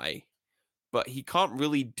York guy, but he can't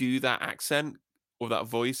really do that accent or that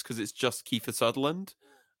voice because it's just Kiefer Sutherland.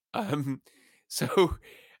 So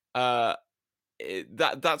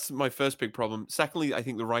that's my first big problem. Secondly, I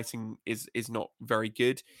think the writing is not very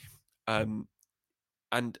good, and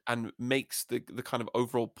makes the kind of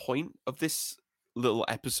overall point of this little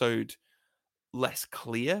episode less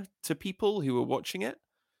clear to people who are watching it.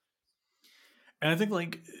 And I think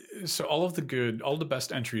like, so all the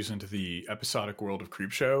best entries into the episodic world of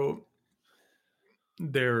Creepshow,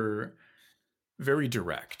 they're very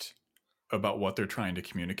direct about what they're trying to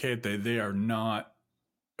communicate. They are not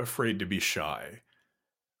afraid to be shy,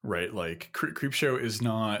 right? Like Creepshow is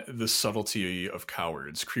not the subtlety of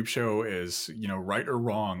cowards. Creepshow is, right or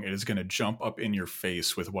wrong, it is going to jump up in your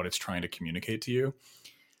face with what it's trying to communicate to you.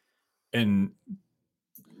 And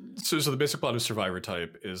so the basic plot of Survivor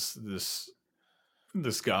Type is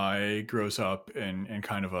this guy grows up in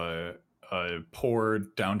kind of a poor,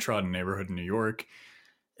 downtrodden neighborhood in New York,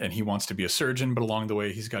 and he wants to be a surgeon, but along the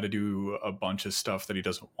way he's got to do a bunch of stuff that he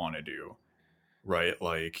doesn't want to do, right?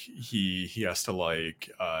 Like he has to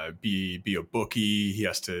be a bookie, he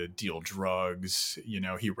has to deal drugs,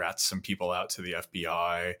 he rats some people out to the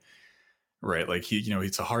FBI, right? Like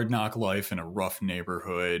it's a hard knock life in a rough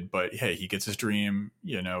neighborhood, but hey, he gets his dream,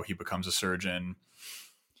 he becomes a surgeon.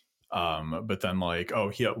 But then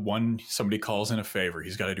somebody calls in a favor.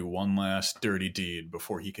 He's got to do one last dirty deed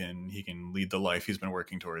before he can lead the life he's been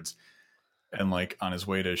working towards. And like on his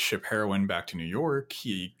way to ship heroin back to New York,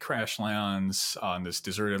 he crash lands on this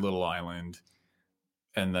deserted little island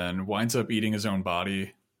and then winds up eating his own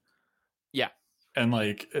body. Yeah. And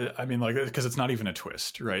because it's not even a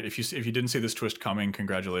twist, right? If you didn't see this twist coming,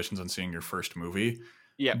 congratulations on seeing your first movie.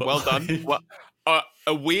 Yeah, but well done. Well,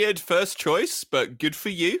 a weird first choice, but good for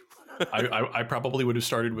you. I probably would have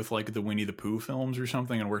started with like the Winnie the Pooh films or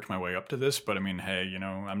something and worked my way up to this. But I mean, hey,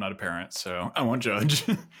 I'm not a parent, so I won't judge.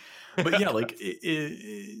 But yeah, like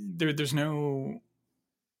there's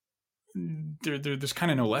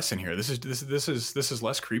kind of no lesson here. This is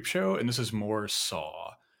less Creepshow, and this is more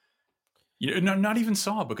Saw. Not even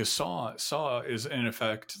Saw, because Saw is in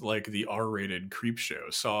effect like the R-rated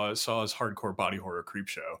Creepshow. Saw is hardcore body horror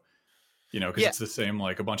Creepshow. Because it's the same,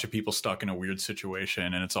 like a bunch of people stuck in a weird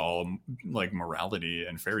situation, and it's all like morality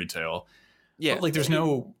and fairy tale. Yeah, but like there's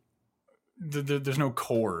no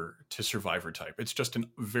core to Survivor Type. It's just a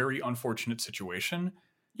very unfortunate situation.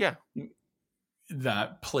 Yeah,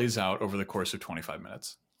 that plays out over the course of 25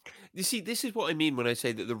 minutes. You see, this is what I mean when I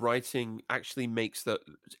say that the writing actually makes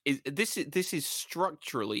this is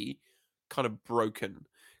structurally kind of broken,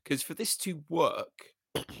 because for this to work,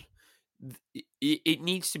 it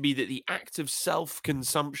needs to be that the act of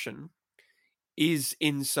self-consumption is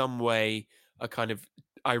in some way a kind of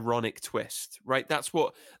ironic twist, right? That's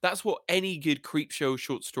what any good Creepshow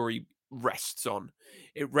short story rests on.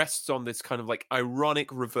 It rests on this kind of like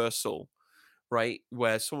ironic reversal, right?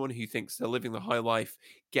 Where someone who thinks they're living the high life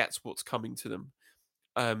gets what's coming to them.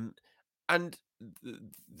 And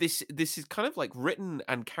this is kind of like written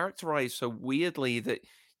and characterized so weirdly that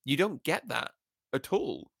you don't get that at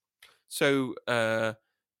all. So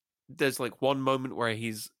there's like one moment where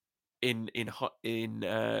he's in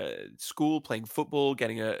school playing football,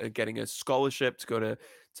 getting a scholarship to go to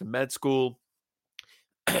med school,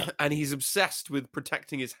 and he's obsessed with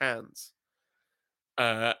protecting his hands.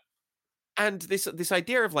 And this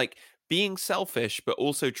idea of like being selfish but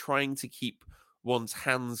also trying to keep one's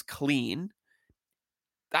hands clean,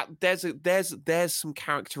 that there's some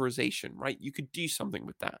characterization, right? You could do something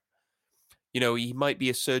with that. He might be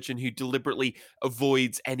a surgeon who deliberately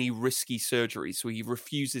avoids any risky surgery, so he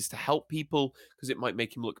refuses to help people because it might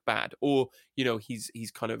make him look bad. Or,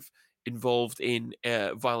 he's kind of involved in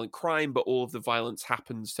violent crime, but all of the violence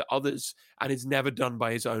happens to others and is never done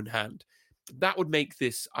by his own hand. That would make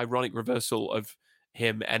this ironic reversal of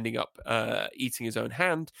him ending up eating his own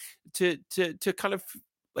hand to kind of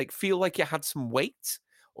like feel like it had some weight,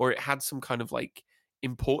 or it had some kind of like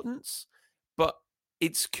importance, but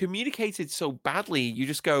it's communicated so badly, you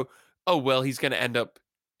just go, oh, well, he's going to end up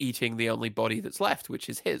eating the only body that's left, which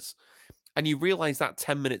is his. And you realize that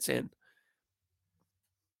 10 minutes in.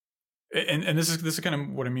 And this is kind of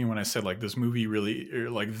what I mean when I said like this movie really,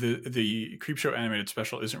 like the Creepshow animated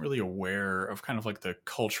special isn't really aware of kind of like the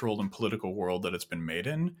cultural and political world that it's been made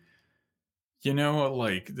in.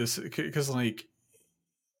 Like this, because like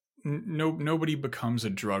nobody becomes a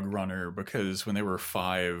drug runner because when they were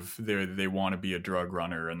 5 they want to be a drug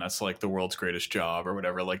runner, and that's like the world's greatest job or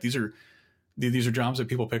whatever. Like these are jobs that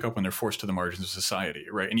people pick up when they're forced to the margins of society,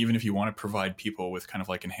 right? And even if you want to provide people with kind of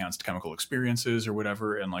like enhanced chemical experiences or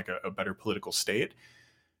whatever, and like a better political state,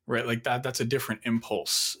 right? Like that's a different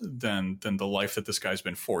impulse than the life that this guy's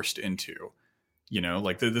been forced into.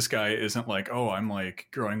 Like this guy isn't like, oh, I'm like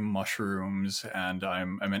growing mushrooms and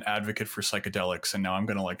I'm an advocate for psychedelics, and now I'm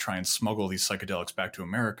going to like try and smuggle these psychedelics back to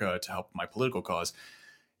America to help my political cause.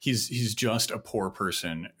 He's just a poor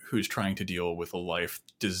person who's trying to deal with a life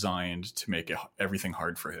designed to make everything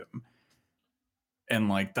hard for him. And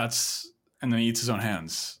like and then he eats his own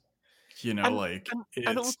hands.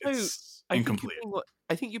 It's incomplete.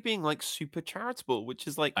 I think you're being like super charitable, which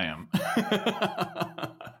is like I am.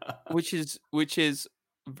 which is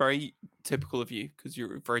very typical of you, because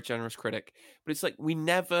you're a very generous critic. But it's like, we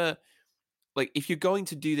never, like, if you're going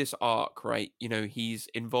to do this arc, right? He's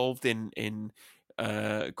involved in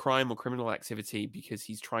crime or criminal activity because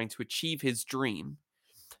he's trying to achieve his dream.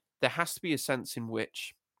 There has to be a sense in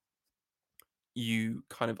which you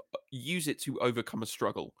kind of use it to overcome a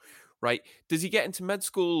struggle, right? Does he get into med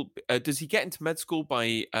school?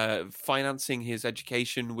 By financing his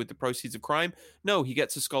education with the proceeds of crime? No, he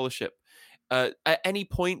gets a scholarship. At any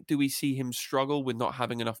point, do we see him struggle with not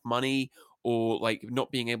having enough money, or like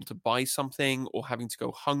not being able to buy something, or having to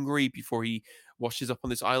go hungry before he washes up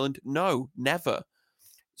on this island? No, never.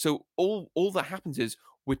 So all that happens is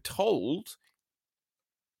we're told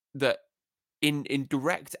that in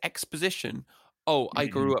direct exposition, oh, I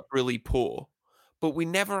grew up really poor, but we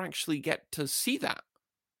never actually get to see that.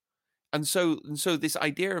 And so this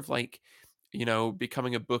idea of like,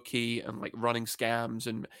 becoming a bookie and like running scams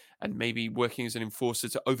and maybe working as an enforcer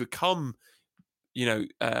to overcome,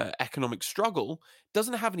 economic struggle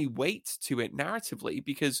doesn't have any weight to it narratively,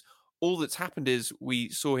 because all that's happened is we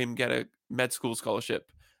saw him get a med school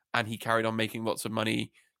scholarship and he carried on making lots of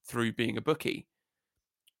money through being a bookie.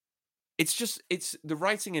 It's the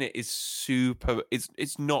writing in it is super.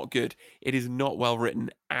 It's not good. It is not well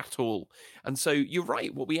written at all. And so you're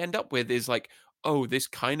right. What we end up with is like, oh, this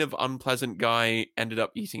kind of unpleasant guy ended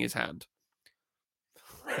up eating his hand.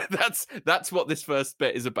 That's what this first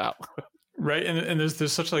bit is about. Right. And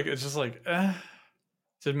there's such like, it's just like,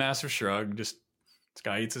 it's a massive shrug. Just this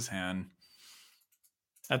guy eats his hand.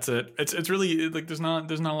 That's it. It's really like there's not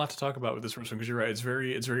a lot to talk about with this first one, because you're right. It's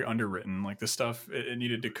very underwritten. Like this stuff, it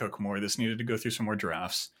needed to cook more. This needed to go through some more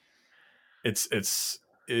drafts. I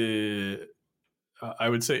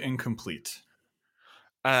would say incomplete.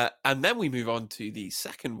 And then we move on to the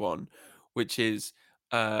second one, which is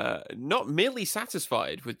not merely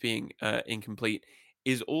satisfied with being incomplete,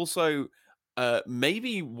 is also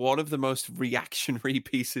maybe one of the most reactionary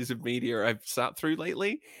pieces of media I've sat through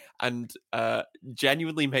lately, and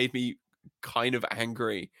genuinely made me kind of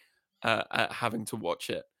angry at having to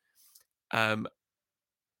watch it.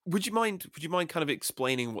 Would you mind kind of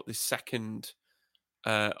explaining what this second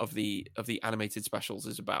of the animated specials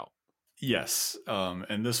is about? Yes,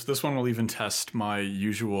 and this one will even test my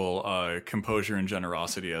usual composure and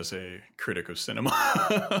generosity as a critic of cinema.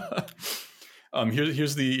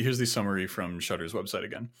 Here's the summary from Shudder's website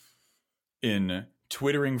again. In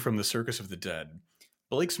Twittering from the Circus of the Dead,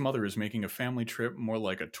 Blake's mother is making a family trip more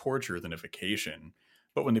like a torture than a vacation.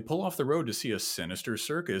 But when they pull off the road to see a sinister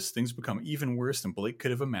circus, things become even worse than Blake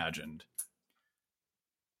could have imagined.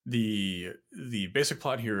 The basic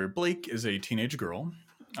plot here: Blake is a teenage girl,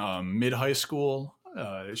 mid-high school.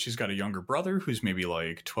 She's got a younger brother who's maybe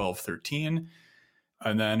like 12, 13.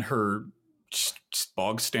 And then her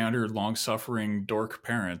bog standard, long-suffering dork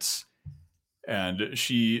parents. And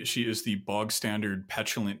she is the bog standard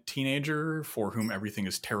petulant teenager for whom everything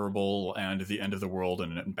is terrible and the end of the world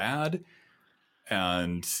and bad.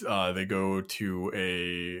 And they go to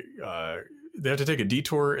they have to take a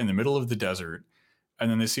detour in the middle of the desert.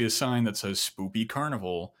 And then they see a sign that says Spoopy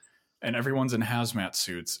Carnival. And everyone's in hazmat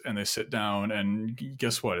suits. And they sit down and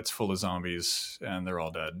guess what? It's full of zombies and they're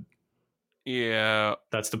all dead. Yeah.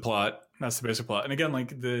 That's the plot. That's the basic plot. And again,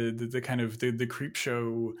 like the kind of the creep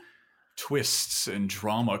show twists and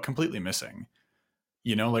drama completely missing.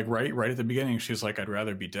 Like right at the beginning, she's like, I'd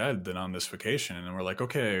rather be dead than on this vacation. And we're like,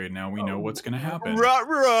 okay, now we know what's going to happen.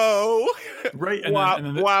 Ruh-roh. Right. And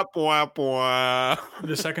then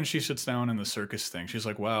the second she sits down in the circus thing, she's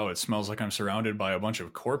like, wow, it smells like I'm surrounded by a bunch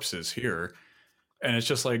of corpses here. And it's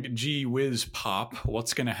just like, gee whiz, Pop,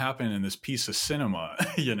 what's going to happen in this piece of cinema?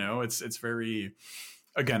 It's very,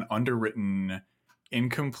 again, underwritten,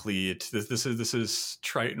 incomplete. This is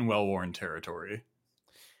trite and well-worn territory.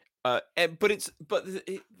 But the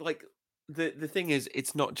thing is,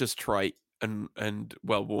 it's not just trite and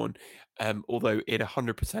well-worn, although it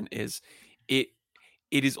 100% is. It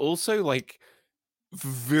is also like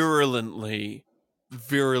virulently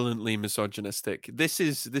misogynistic. This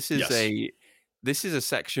is yes. this is a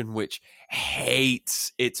section which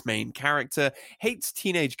hates its main character, hates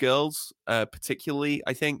teenage girls, particularly,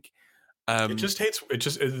 I think. It just hates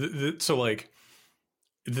it. So like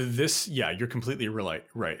this. Yeah, you're completely right.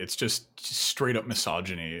 It's just straight up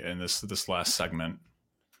misogyny in this last segment.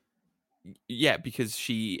 Yeah, because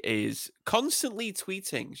she is constantly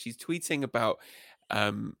tweeting. She's tweeting about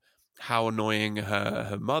how annoying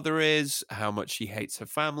her mother is, how much she hates her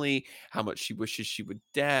family, how much she wishes she were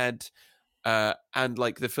dead. And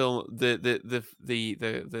like the film,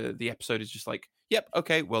 the episode is just like, yep,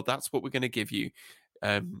 okay, well that's what we're going to give you.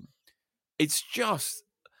 It's just,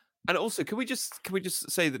 and also, can we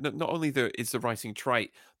just say that not only is the writing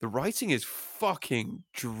trite, the writing is fucking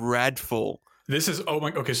dreadful. This is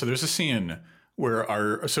okay. So there's a scene where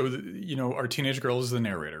our teenage girl is the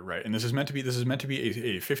narrator, right? And this is meant to be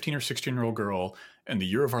a 15 or 16-year-old girl in the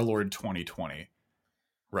year of our Lord 2020,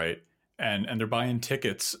 right? And they're buying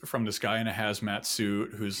tickets from this guy in a hazmat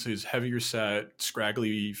suit who's heavier set,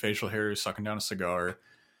 scraggly facial hair, sucking down a cigar.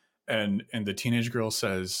 And the teenage girl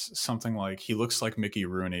says something like, "He looks like Mickey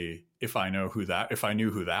Rooney. If I knew who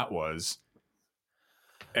that was,"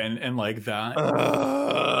 and like that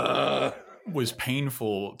was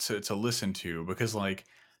painful to listen to, because like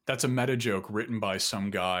that's a meta joke written by some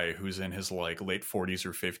guy who's in his like late 40s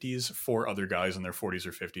or 50s, four other guys in their 40s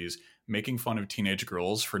or 50s making fun of teenage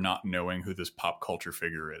girls for not knowing who this pop culture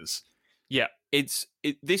figure is. Yeah,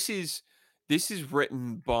 this is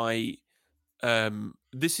written by.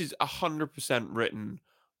 This is 100% written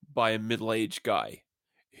by a middle-aged guy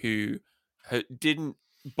who didn't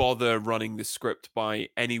bother running the script by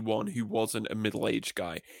anyone who wasn't a middle-aged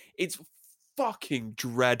guy. It's fucking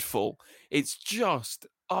dreadful. It's just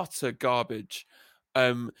utter garbage.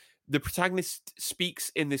 The protagonist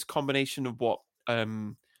speaks in this combination of what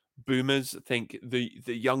boomers think the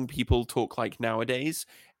young people talk like nowadays,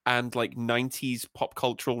 and like 90s pop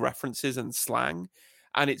cultural references and slang.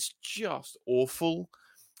 And it's just awful.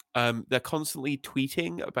 They're constantly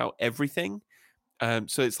tweeting about everything.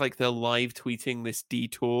 So it's like they're live tweeting this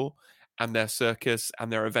detour and their circus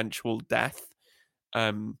and their eventual death.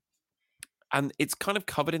 And it's kind of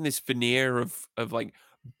covered in this veneer of like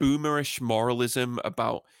boomerish moralism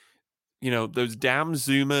about, those damn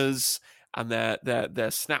Zoomers and their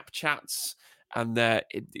Snapchats and their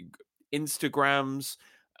Instagrams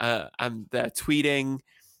and their tweeting.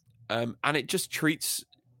 And it just treats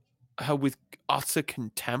her with utter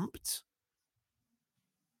contempt.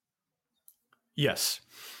 Yes.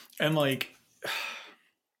 And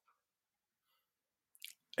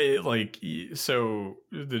so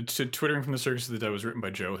the Twittering from the Circus of the Dead was written by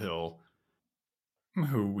Joe Hill,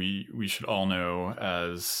 who we should all know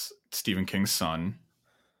as Stephen King's son.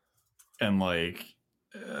 And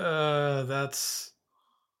that's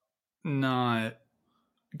not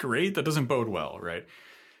great. That doesn't bode well, right?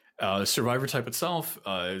 Survivor Type itself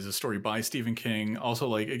is a story by Stephen King.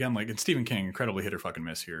 Also, and Stephen King incredibly hit or fucking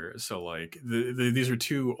miss here. So these are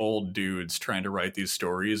two old dudes trying to write these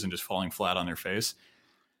stories and just falling flat on their face.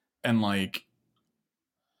 And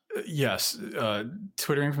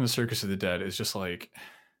Twittering from the Circus of the Dead is just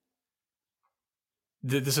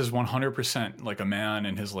this is 100% like a man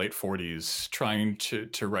in his late 40s trying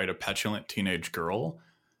to write a petulant teenage girl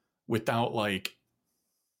without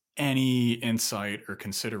any insight or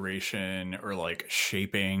consideration or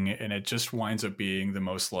shaping, and it just winds up being the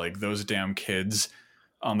most those damn kids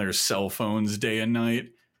on their cell phones day and night.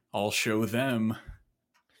 I'll show them.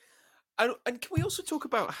 And can we also talk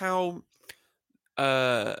about how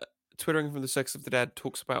Twittering from the Circus of the Dead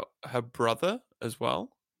talks about her brother as well?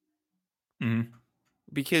 Mm-hmm.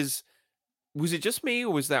 Because was it just me,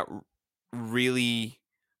 or was that really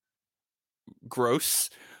gross?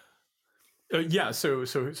 Yeah, so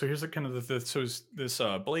here's this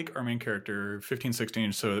Blake, our main character, 15,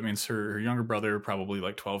 16, so that means her younger brother probably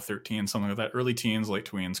 12, 13, something like that, early teens, late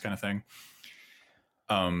tweens kind of thing.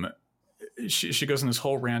 She goes in this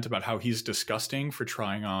whole rant about how he's disgusting for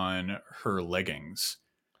trying on her leggings.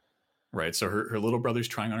 Right, so her little brother's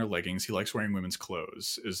trying on her leggings. He likes wearing women's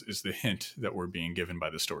clothes, is the hint that we're being given by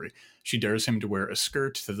the story. She dares him to wear a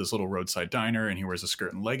skirt to this little roadside diner, and he wears a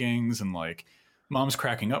skirt and leggings, and Mom's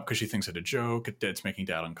cracking up because she thinks it a joke. It's making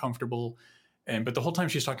Dad uncomfortable. But the whole time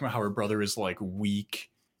she's talking about how her brother is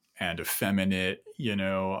weak and effeminate,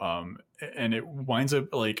 and it winds up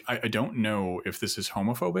I don't know if this is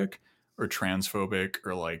homophobic or transphobic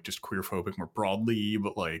or just queerphobic more broadly,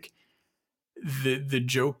 but the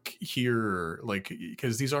joke here,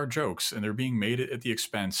 because these are jokes and they're being made at the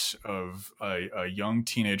expense of a young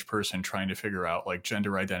teenage person trying to figure out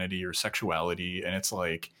gender identity or sexuality, and it's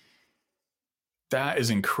that is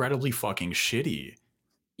incredibly fucking shitty.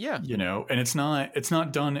 Yeah. You know, and it's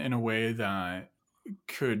not done in a way that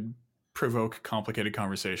could provoke complicated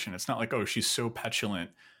conversation. It's not like, oh, she's so petulant,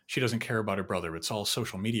 she doesn't care about her brother. It's all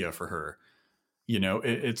social media for her. You know,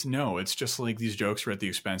 it's just like these jokes are at the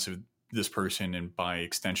expense of this person, and by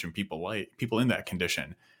extension, people in that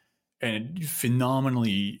condition. And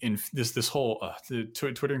phenomenally, in this whole the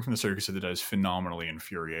twittering from the circus of the dead is phenomenally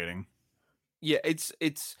infuriating. Yeah, it's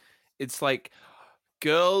like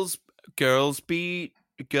girls be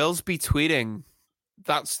tweeting.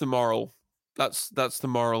 That's the moral. That's the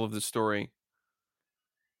moral of the story.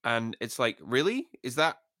 And it's like, really? Is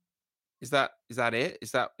that it?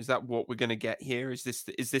 Is that what we're gonna get here? Is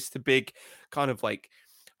this the big kind of like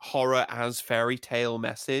horror as fairy tale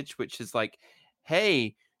message, which is like,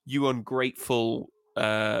 hey, you ungrateful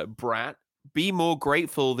brat, be more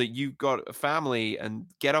grateful that you've got a family and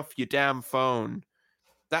get off your damn phone.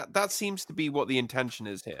 That seems to be what the intention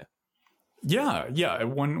is here. Yeah,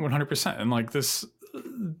 100%. And like this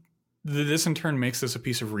in turn makes this a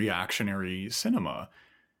piece of reactionary cinema,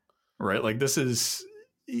 right? Like this is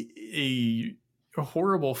a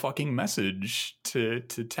horrible fucking message to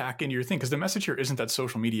tack into your thing, because the message here isn't that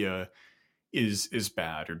social media is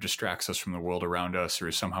bad or distracts us from the world around us or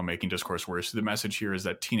is somehow making discourse worse. The message here is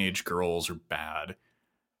that teenage girls are bad.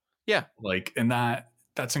 Yeah. Like, and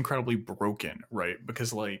that's incredibly broken, right?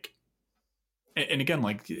 Because like, and again,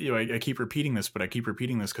 like, you know, I keep repeating this, but I keep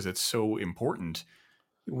repeating this because it's so important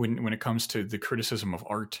when it comes to the criticism of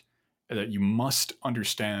art, that you must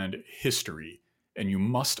understand history and you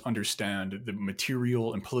must understand the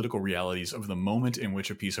material and political realities of the moment in which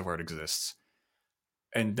a piece of art exists.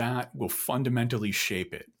 And that will fundamentally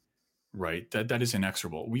shape it, right? That is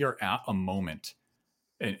inexorable. We are at a moment,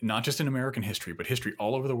 and not just in American history, but history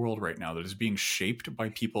all over the world right now, that is being shaped by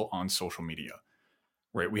people on social media,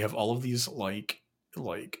 right? We have all of these like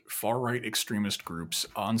far-right extremist groups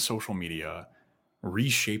on social media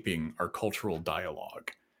reshaping our cultural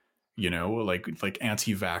dialogue, you know, like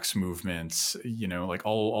anti-vax movements, you know, like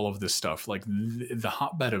all of this stuff. Like the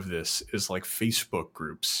hotbed of this is like Facebook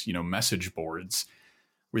groups, you know, message boards,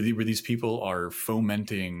 where these people are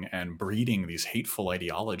fomenting and breeding these hateful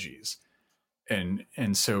ideologies. And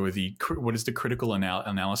so what is the critical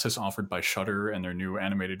analysis offered by Shudder and their new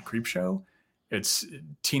animated creep show? It's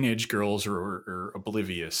teenage girls are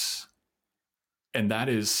oblivious, and that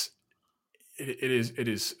is it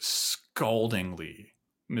is scaldingly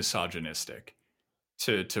misogynistic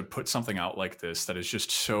to put something out like this that is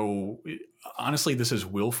just so, honestly, this is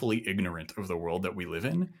willfully ignorant of the world that we live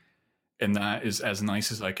in. And that is as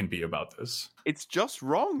nice as I can be about this. It's just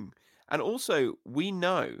wrong. And also, we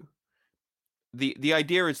know the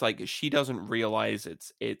idea is like, she doesn't realize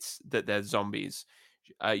it's that they're zombies,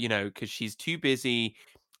 you know, because she's too busy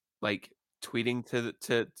like tweeting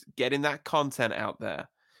to getting that content out there.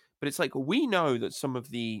 But it's like, we know that some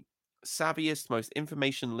of the savviest, most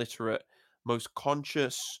information literate, most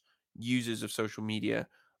conscious users of social media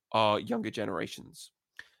are younger generations.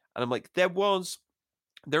 And I'm like, there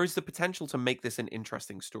is the potential to make this an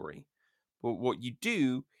interesting story. But what you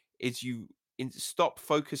do is you stop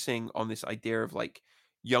focusing on this idea of like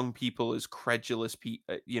young people as credulous,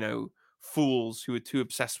 you know, fools who are too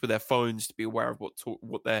obsessed with their phones to be aware of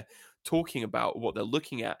what they're talking about, what they're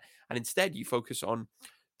looking at. And instead you focus on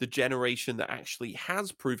the generation that actually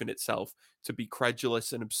has proven itself to be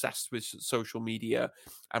credulous and obsessed with social media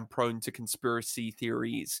and prone to conspiracy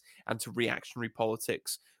theories and to reactionary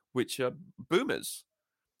politics, which are boomers.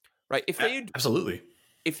 Right? Absolutely.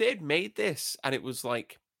 If they had made this and it was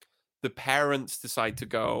like the parents decide to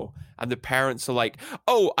go and the parents are like,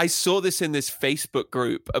 oh, I saw this in this Facebook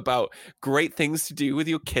group about great things to do with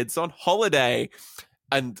your kids on holiday.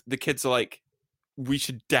 And the kids are like, we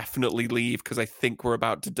should definitely leave because I think we're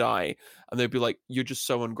about to die. And they'd be like, you're just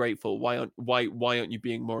so ungrateful. Why aren't you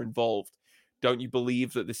being more involved? Don't you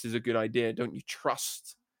believe that this is a good idea? Don't you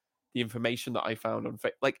trust the information that I found on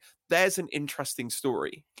Facebook? Like, there's an interesting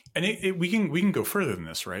story. And we can go further than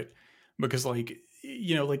this, right? Because like,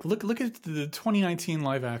 you know, like look at the 2019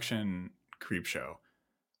 live action Creep Show,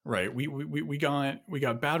 right? We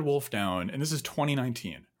got Bad Wolf Down, and this is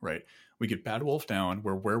 2019, right? We get Bad Wolf Down,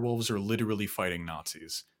 where werewolves are literally fighting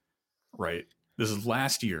Nazis, right? This is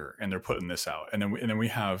last year, and they're putting this out, and then we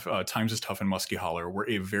have Times is Tough and Muskie Holler, where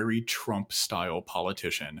a very Trump style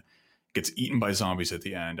politician gets eaten by zombies at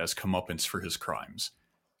the end as comeuppance for his crimes,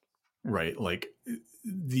 right? Like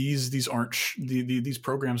these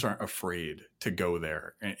programs aren't afraid to go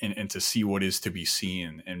there and to see what is to be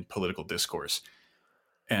seen in political discourse.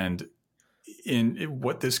 And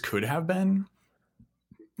what this could have been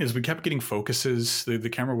is we kept getting focuses. The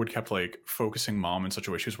camera would kept like focusing mom in such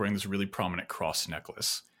a way. She was wearing this really prominent cross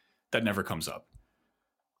necklace, that never comes up.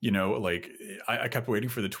 You know, like I kept waiting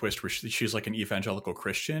for the twist where she's like an evangelical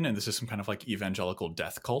Christian, and this is some kind of like evangelical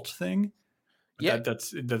death cult thing. But Yeah.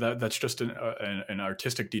 that's just an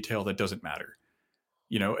artistic detail that doesn't matter.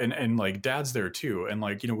 You know, and like Dad's there too, and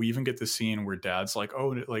like, you know, we even get the scene where Dad's like,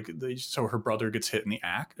 oh, like so her brother gets hit in the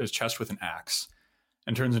his chest with an axe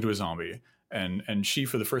and turns into a zombie. And she,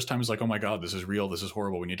 for the first time, is like, oh my God, this is real. This is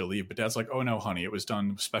horrible. We need to leave. But Dad's like, oh no, honey, it was done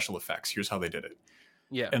with special effects. Here's how they did it.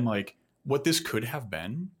 Yeah. And like, what this could have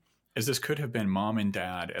been is this could have been Mom and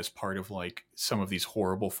Dad as part of like some of these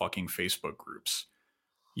horrible fucking Facebook groups,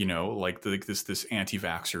 you know, like this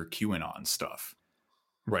anti-vaxxer QAnon stuff.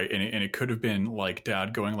 Right. And it could have been like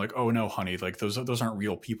Dad going like, oh no, honey, like those aren't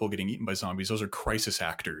real people getting eaten by zombies. Those are crisis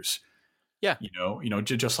actors. Yeah. You know,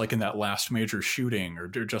 just like in that last major shooting, or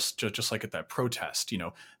just like at that protest, you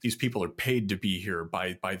know, these people are paid to be here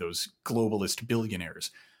by those globalist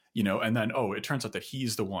billionaires, you know, and then, oh, it turns out that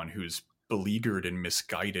he's the one who's beleaguered and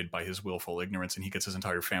misguided by his willful ignorance, and he gets his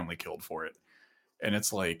entire family killed for it. And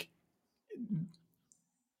it's like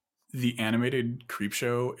the animated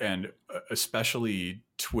Creepshow, and especially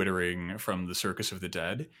twittering from the Circus of the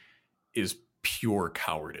Dead, is pure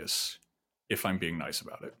cowardice, if I'm being nice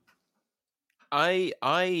about it.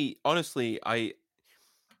 I honestly,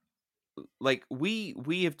 like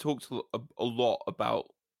we have talked a lot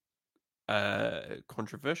about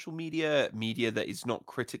controversial media that is not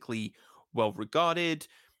critically well regarded,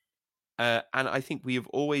 and I think we have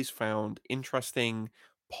always found interesting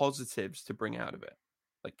positives to bring out of it,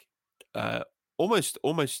 like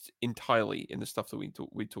almost entirely in the stuff that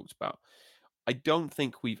we talked about. I don't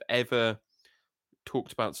think we've ever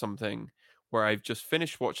talked about something where I've just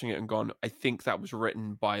finished watching it and gone, I think that was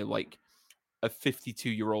written by like a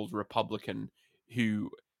 52-year-old Republican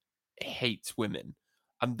who hates women.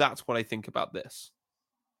 And that's what I think about this.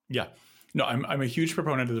 Yeah. No, I'm a huge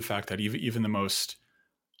proponent of the fact that even the most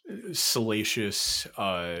salacious,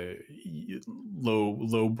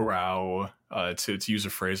 lowbrow, to use a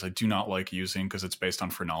phrase I do not like using because it's based on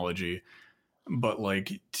phrenology, but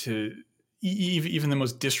like even the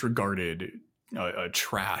most disregarded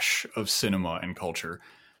trash of cinema and culture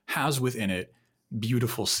has within it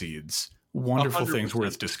beautiful seeds, wonderful 100%. Things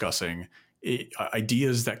worth discussing,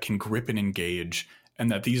 ideas that can grip and engage, and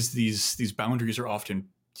that these boundaries are often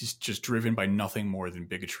just driven by nothing more than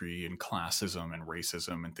bigotry and classism and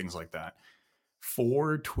racism and things like that.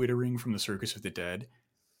 For twittering from the Circus of the Dead,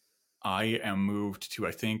 I am moved to,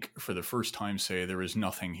 I think, for the first time, say there is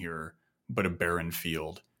nothing here but a barren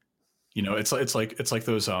field. You know, it's like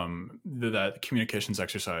those that communications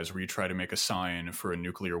exercise where you try to make a sign for a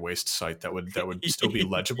nuclear waste site that would still be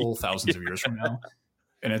legible thousands of years from now,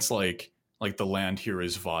 and it's like the land here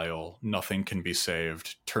is vile, nothing can be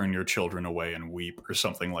saved. Turn your children away and weep, or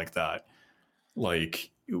something like that.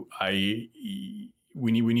 Like we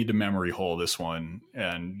need to memory hole this one,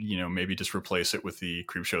 and you know, maybe just replace it with the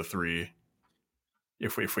Creepshow 3.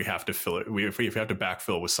 If we have to fill it, if we have to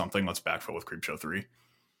backfill with something, let's backfill with Creepshow 3.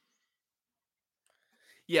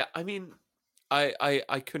 Yeah, I mean,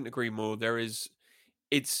 I couldn't agree more. There is,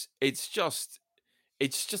 it's just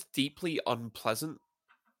deeply unpleasant,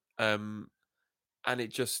 and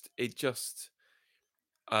it just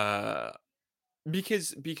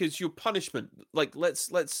because your punishment, like let's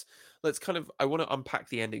kind of, I want to unpack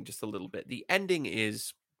the ending just a little bit. The ending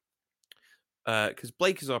is because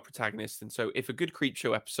Blake is our protagonist, and so if a good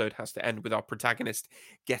Creepshow episode has to end with our protagonist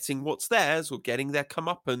getting what's theirs or getting their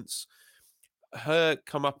comeuppance, her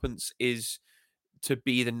comeuppance is to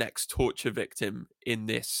be the next torture victim in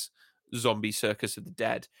this zombie Circus of the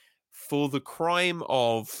Dead for the crime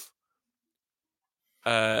of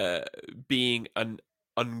being an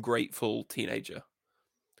ungrateful teenager.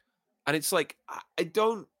 And it's like, I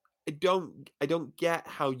don't get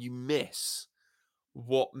how you miss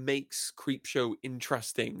what makes Creepshow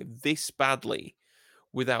interesting this badly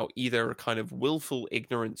without either a kind of willful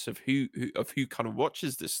ignorance of who kind of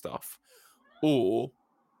watches this stuff, or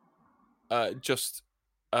just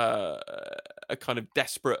a kind of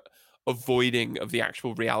desperate avoiding of the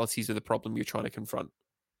actual realities of the problem you're trying to confront.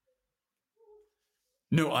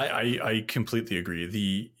 No, I completely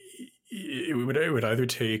agree. It would either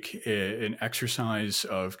take an exercise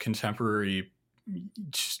of contemporary,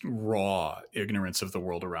 just raw ignorance of the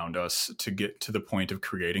world around us to get to the point of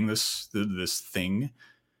creating this thing,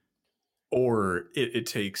 or it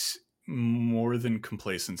takes more than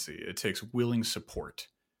complacency. It takes willing support,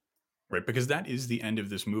 right? Because that is the end of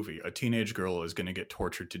this movie. A teenage girl is going to get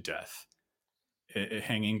tortured to death,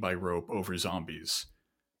 hanging by rope over zombies,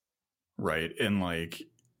 right? And like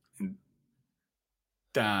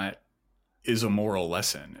that is a moral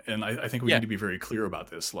lesson. And I think we Yeah. need to be very clear about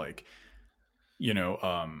this. Like, you know,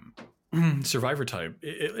 Survivor type,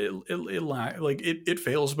 it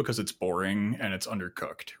fails because it's boring and it's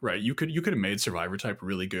undercooked, right? You could have made Survivor type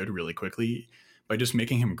really good really quickly by just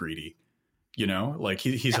making him greedy. You know, like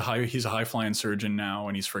he's a high flying surgeon now,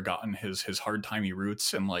 and he's forgotten his hard timey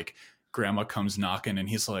roots. And like grandma comes knocking, and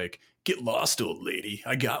he's like, "Get lost, old lady,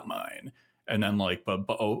 I got mine." And then like, but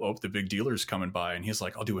the big dealer's coming by, and he's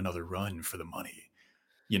like, "I'll do another run for the money."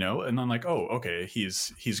 You know, and then like, oh, okay,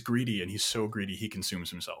 he's greedy, and he's so greedy he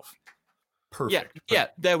consumes himself. Perfect. Yeah,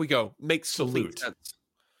 there we go. Makes complete Salute. sense.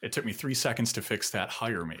 It took me 3 seconds to fix that.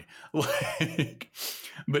 Hire me. Like,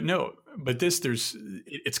 but no, but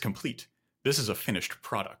it's complete. This is a finished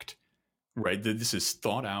product, right? This is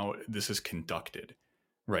thought out. This is conducted,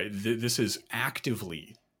 right? This is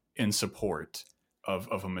actively in support of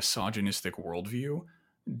a misogynistic worldview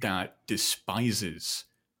that despises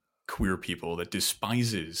queer people, that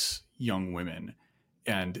despises young women.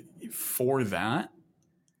 And for that,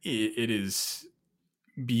 it is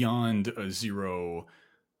beyond a 0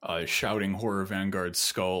 shouting horror vanguard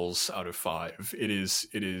skulls out of 5. It is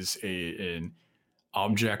an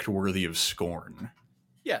object worthy of scorn.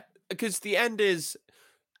 Yeah, because the end is,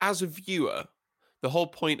 as a viewer, the whole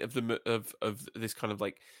point of of this kind of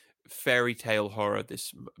like fairy tale horror,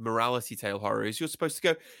 this morality tale horror, is you're supposed to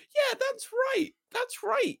go, yeah, that's right.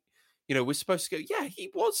 You know, we're supposed to go, yeah, he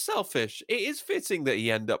was selfish. It is fitting that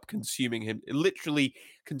he end up literally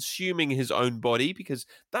consuming his own body, because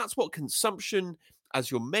that's what consumption as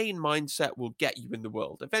your main mindset will get you in the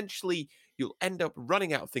world. Eventually, you'll end up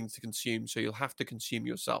running out of things to consume, so you'll have to consume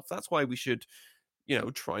yourself. That's why we should, you know,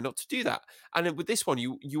 try not to do that. And with this one,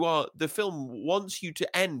 the film wants you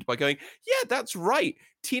to end by going, yeah, that's right.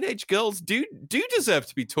 Teenage girls do deserve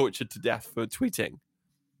to be tortured to death for tweeting.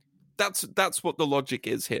 That's what the logic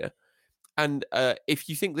is here. And if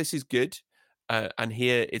you think this is good, and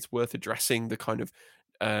here it's worth addressing the kind of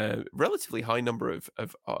relatively high number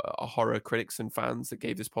of horror critics and fans that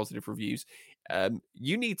gave this positive reviews,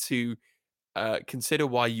 you need to consider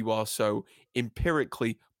why you are so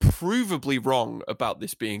empirically, provably wrong about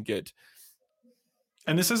this being good.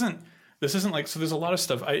 And this isn't like, so there's a lot of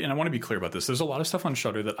stuff, and I want to be clear about this. There's a lot of stuff on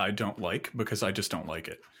Shudder that I don't like because I just don't like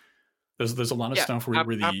it. There's a lot of stuff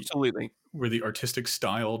where the artistic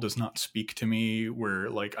style does not speak to me,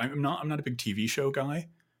 where like I'm not a big TV show guy.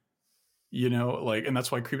 You know, like, and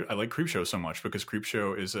that's why I like Creepshow so much, because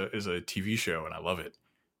Creepshow is a TV show and I love it.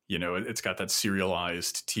 You know, it's got that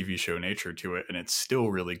serialized TV show nature to it, and it's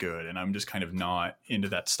still really good. And I'm just kind of not into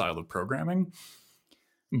that style of programming.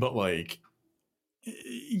 But like,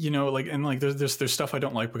 you know, like, and like there's stuff I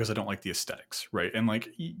don't like because I don't like the aesthetics, right? And like,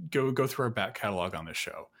 go through our back catalog on this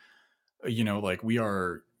show. You know, like we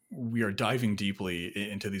are diving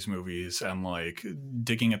deeply into these movies and like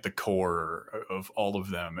digging at the core of all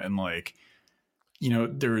of them. And like, you know,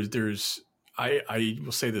 there's I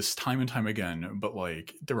will say this time and time again, but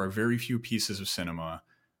like there are very few pieces of cinema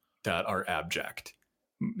that are abject.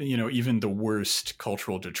 You know, even the worst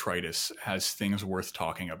cultural detritus has things worth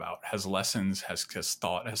talking about, has lessons, has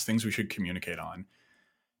thought, has things we should communicate on.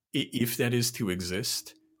 If that is to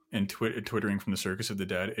exist, and twittering from the Circus of the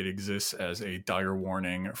Dead, it exists as a dire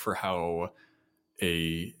warning for how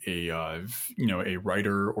a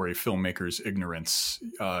writer or a filmmaker's ignorance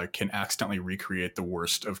can accidentally recreate the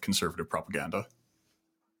worst of conservative propaganda.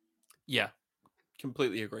 Yeah,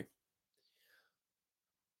 completely agree.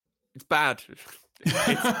 It's bad.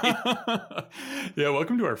 Yeah,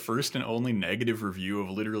 welcome to our first and only negative review of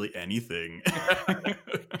literally anything.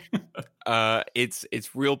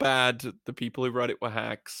 It's real bad. The people who wrote it were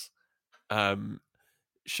hacks.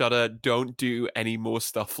 Shudder, don't do any more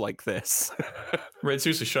stuff like this. Right,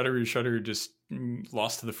 seriously, Shudder just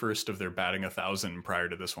lost to the first of their batting 1,000 prior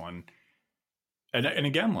to this one. And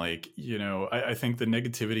again, like, you know, I think the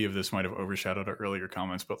negativity of this might have overshadowed our earlier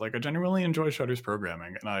comments, but like I genuinely enjoy Shudder's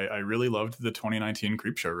programming, and I really loved the 2019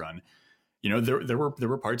 Creepshow run. You know, there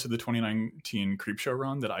were parts of the 2019 Creepshow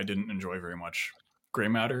run that I didn't enjoy very much. Gray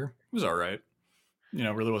Matter was all right. You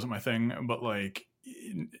know, really wasn't my thing, but like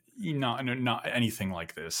not anything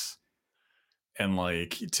like this. And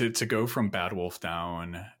like to go from Bad Wolf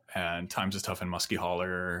Down and Times is Tough and Muskie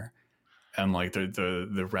Holler and like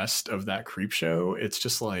the rest of that Creepshow, it's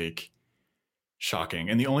just like shocking.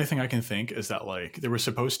 And the only thing I can think is that like there was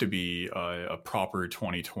supposed to be a proper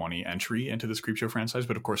 2020 entry into this Creepshow franchise,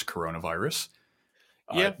 but of course coronavirus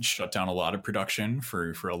shut down a lot of production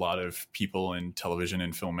for a lot of people in television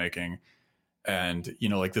and filmmaking. And you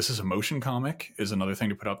know, like this is a motion comic is another thing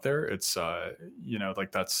to put up there. It's you know,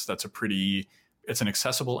 like that's it's an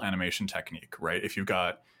accessible animation technique, right? If you've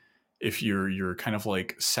got if you're kind of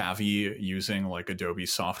like savvy using like Adobe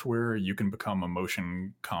software, you can become a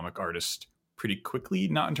motion comic artist pretty quickly,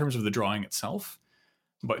 not in terms of the drawing itself,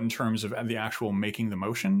 but in terms of the actual making the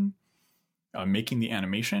motion, making the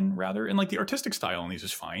animation rather. And like the artistic style in these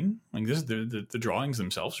is fine. Like this, the drawings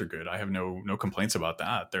themselves are good. I have no complaints about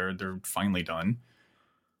that. They're finely done.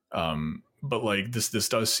 But like this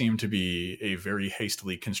does seem to be a very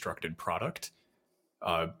hastily constructed product,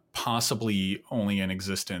 possibly only in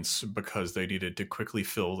existence because they needed to quickly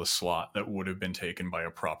fill the slot that would have been taken by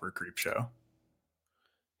a proper creep show.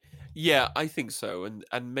 Yeah, I think so,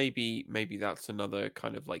 and maybe that's another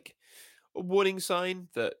kind of like a warning sign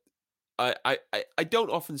that I don't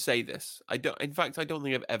often say this. I don't. In fact, I don't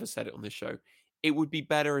think I've ever said it on this show. It would be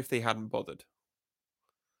better if they hadn't bothered.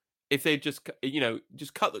 If they just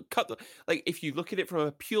just cut the like, if you look at it from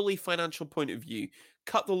a purely financial point of view,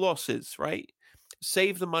 cut the losses, right?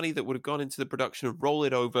 Save the money that would have gone into the production and roll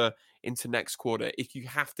it over into next quarter if you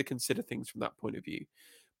have to consider things from that point of view.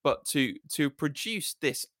 But to produce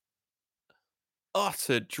this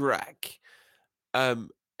utter drag,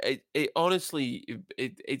 it honestly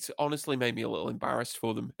it's honestly made me a little embarrassed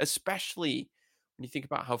for them, especially when you think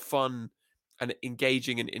about how fun and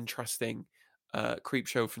engaging and interesting Creep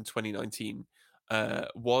Show from 2019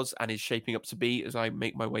 was and is shaping up to be as I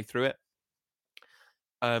make my way through it.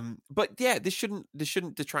 But yeah, this shouldn't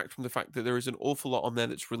detract from the fact that there is an awful lot on there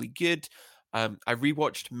that's really good. I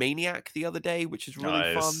rewatched Maniac the other day, which is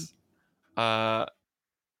really fun.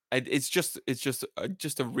 It's just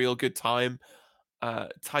a real good time.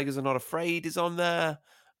 Tigers Are Not Afraid is on there.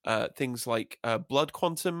 Things like Blood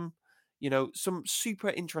Quantum, some super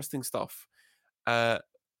interesting stuff.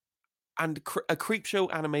 And a Creep Show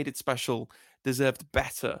animated special deserved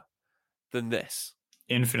better than this.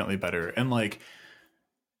 Infinitely better. And like,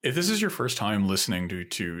 if this is your first time listening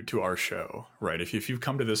to our show, right? If you've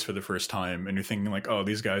come to this for the first time and you're thinking like, oh,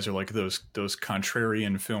 these guys are like those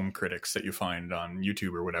contrarian film critics that you find on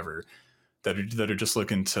YouTube or whatever, that are just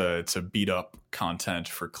looking to beat up content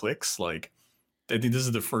for clicks, like, I think this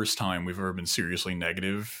is the first time we've ever been seriously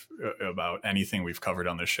negative about anything we've covered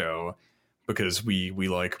on the show, because we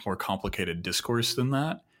like more complicated discourse than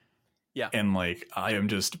that. Yeah. And like, I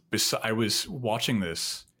was watching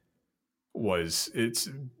this. It's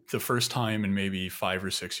the first time in maybe 5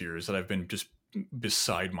 or 6 years that I've been just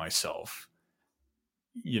beside myself,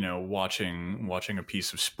 watching a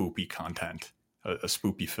piece of spoopy content, a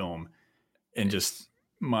spoopy film, and just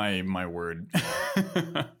my word.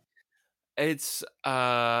 It's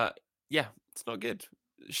it's not good.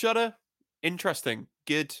 Shudder, interesting,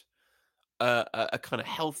 good, a kind of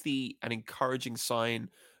healthy and encouraging sign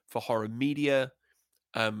for horror media.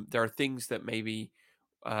 There are things that maybe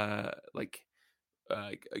kind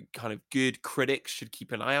of good critics should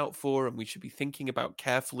keep an eye out for, and we should be thinking about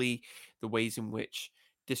carefully the ways in which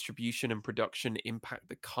distribution and production impact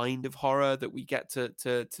the kind of horror that we get to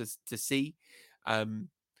see.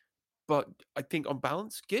 But I think on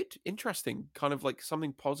balance, good, interesting, kind of like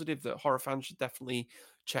something positive that horror fans should definitely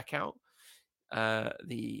check out.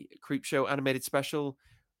 The Creep Show animated special,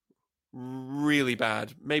 really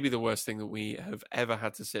bad, maybe the worst thing that we have ever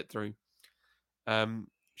had to sit through.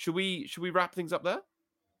 Should we wrap things up there?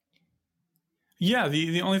 Yeah,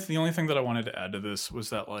 the only thing that I wanted to add to this was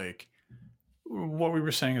that, like, what we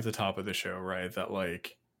were saying at the top of the show, right? That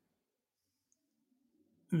like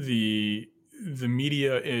the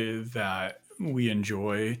media that we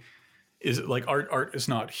enjoy is like art is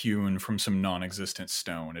not hewn from some non-existent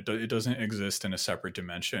stone. It doesn't exist in a separate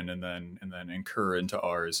dimension and then incur into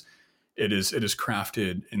ours. It is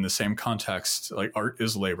crafted in the same context. Like, art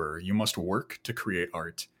is labor. You must work to create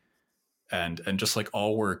art. And just like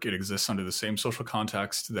all work, it exists under the same social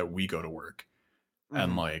context that we go to work. Mm-hmm.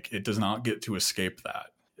 And like, it does not get to escape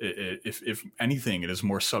that. If anything, it is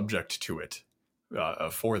more subject to it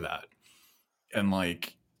for that. And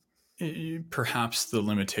like, perhaps the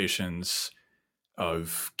limitations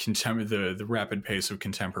of the rapid pace of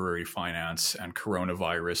contemporary finance and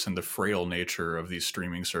coronavirus and the frail nature of these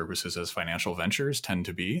streaming services as financial ventures tend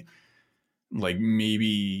to be, like,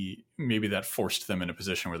 maybe that forced them in a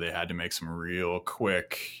position where they had to make some real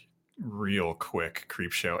quick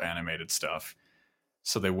Creep Show animated stuff.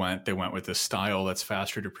 So they went with this style that's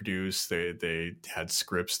faster to produce. They had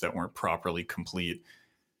scripts that weren't properly complete,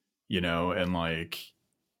 and like,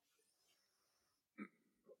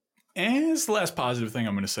 it's the last positive thing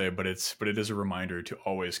I'm going to say, but it is a reminder to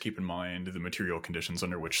always keep in mind the material conditions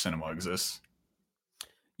under which cinema exists.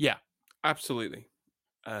 Yeah, absolutely.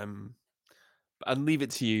 I'd leave it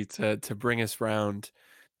to you to bring us round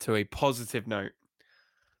to a positive note.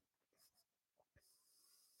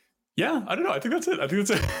 Yeah, I don't know. I think that's it.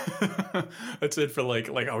 That's it for like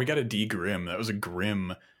oh, we got a D grim. That was a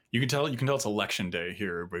grim. You can tell it's election day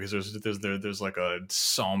here because there's like a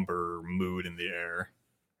somber mood in the air.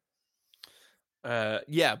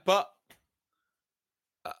 Yeah, but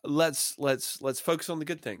let's focus on the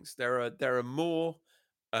good things. There are more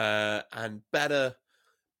and better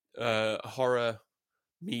horror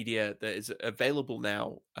media that is available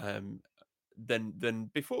now than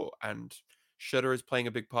before, and Shudder is playing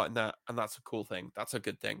a big part in that, and that's a cool thing. That's a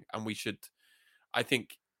good thing, and we should. I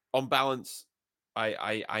think, on balance,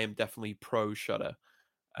 I am definitely pro Shudder.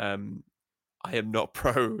 I am not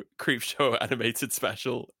pro Creepshow animated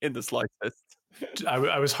special in the slightest.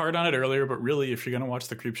 I was hard on it earlier, but really, if you're gonna watch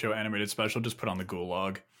the Creepshow animated special, just put on the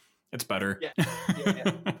Gulag. It's better. Yeah.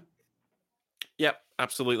 Yep,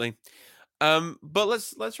 absolutely. But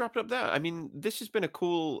let's wrap it up there. I mean, this has been a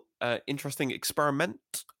cool, interesting experiment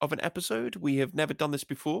of an episode. We have never done this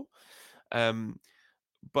before,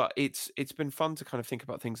 but it's been fun to kind of think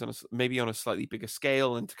about things maybe on a slightly bigger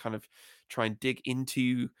scale, and to kind of try and dig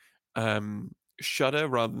into Shudder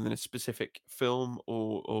rather than a specific film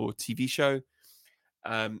or TV show.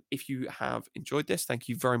 If you have enjoyed this, thank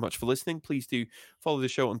you very much for listening. Please do follow the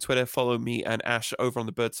show on Twitter. Follow me and Ash over on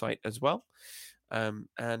the Bird site as well.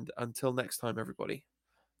 And until next time, everybody,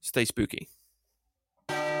 stay spooky.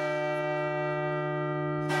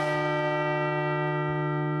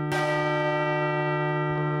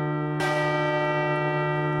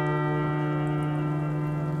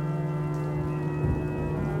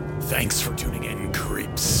 Thanks for tuning in,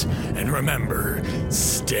 creeps. And remember,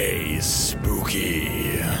 stay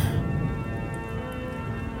spooky.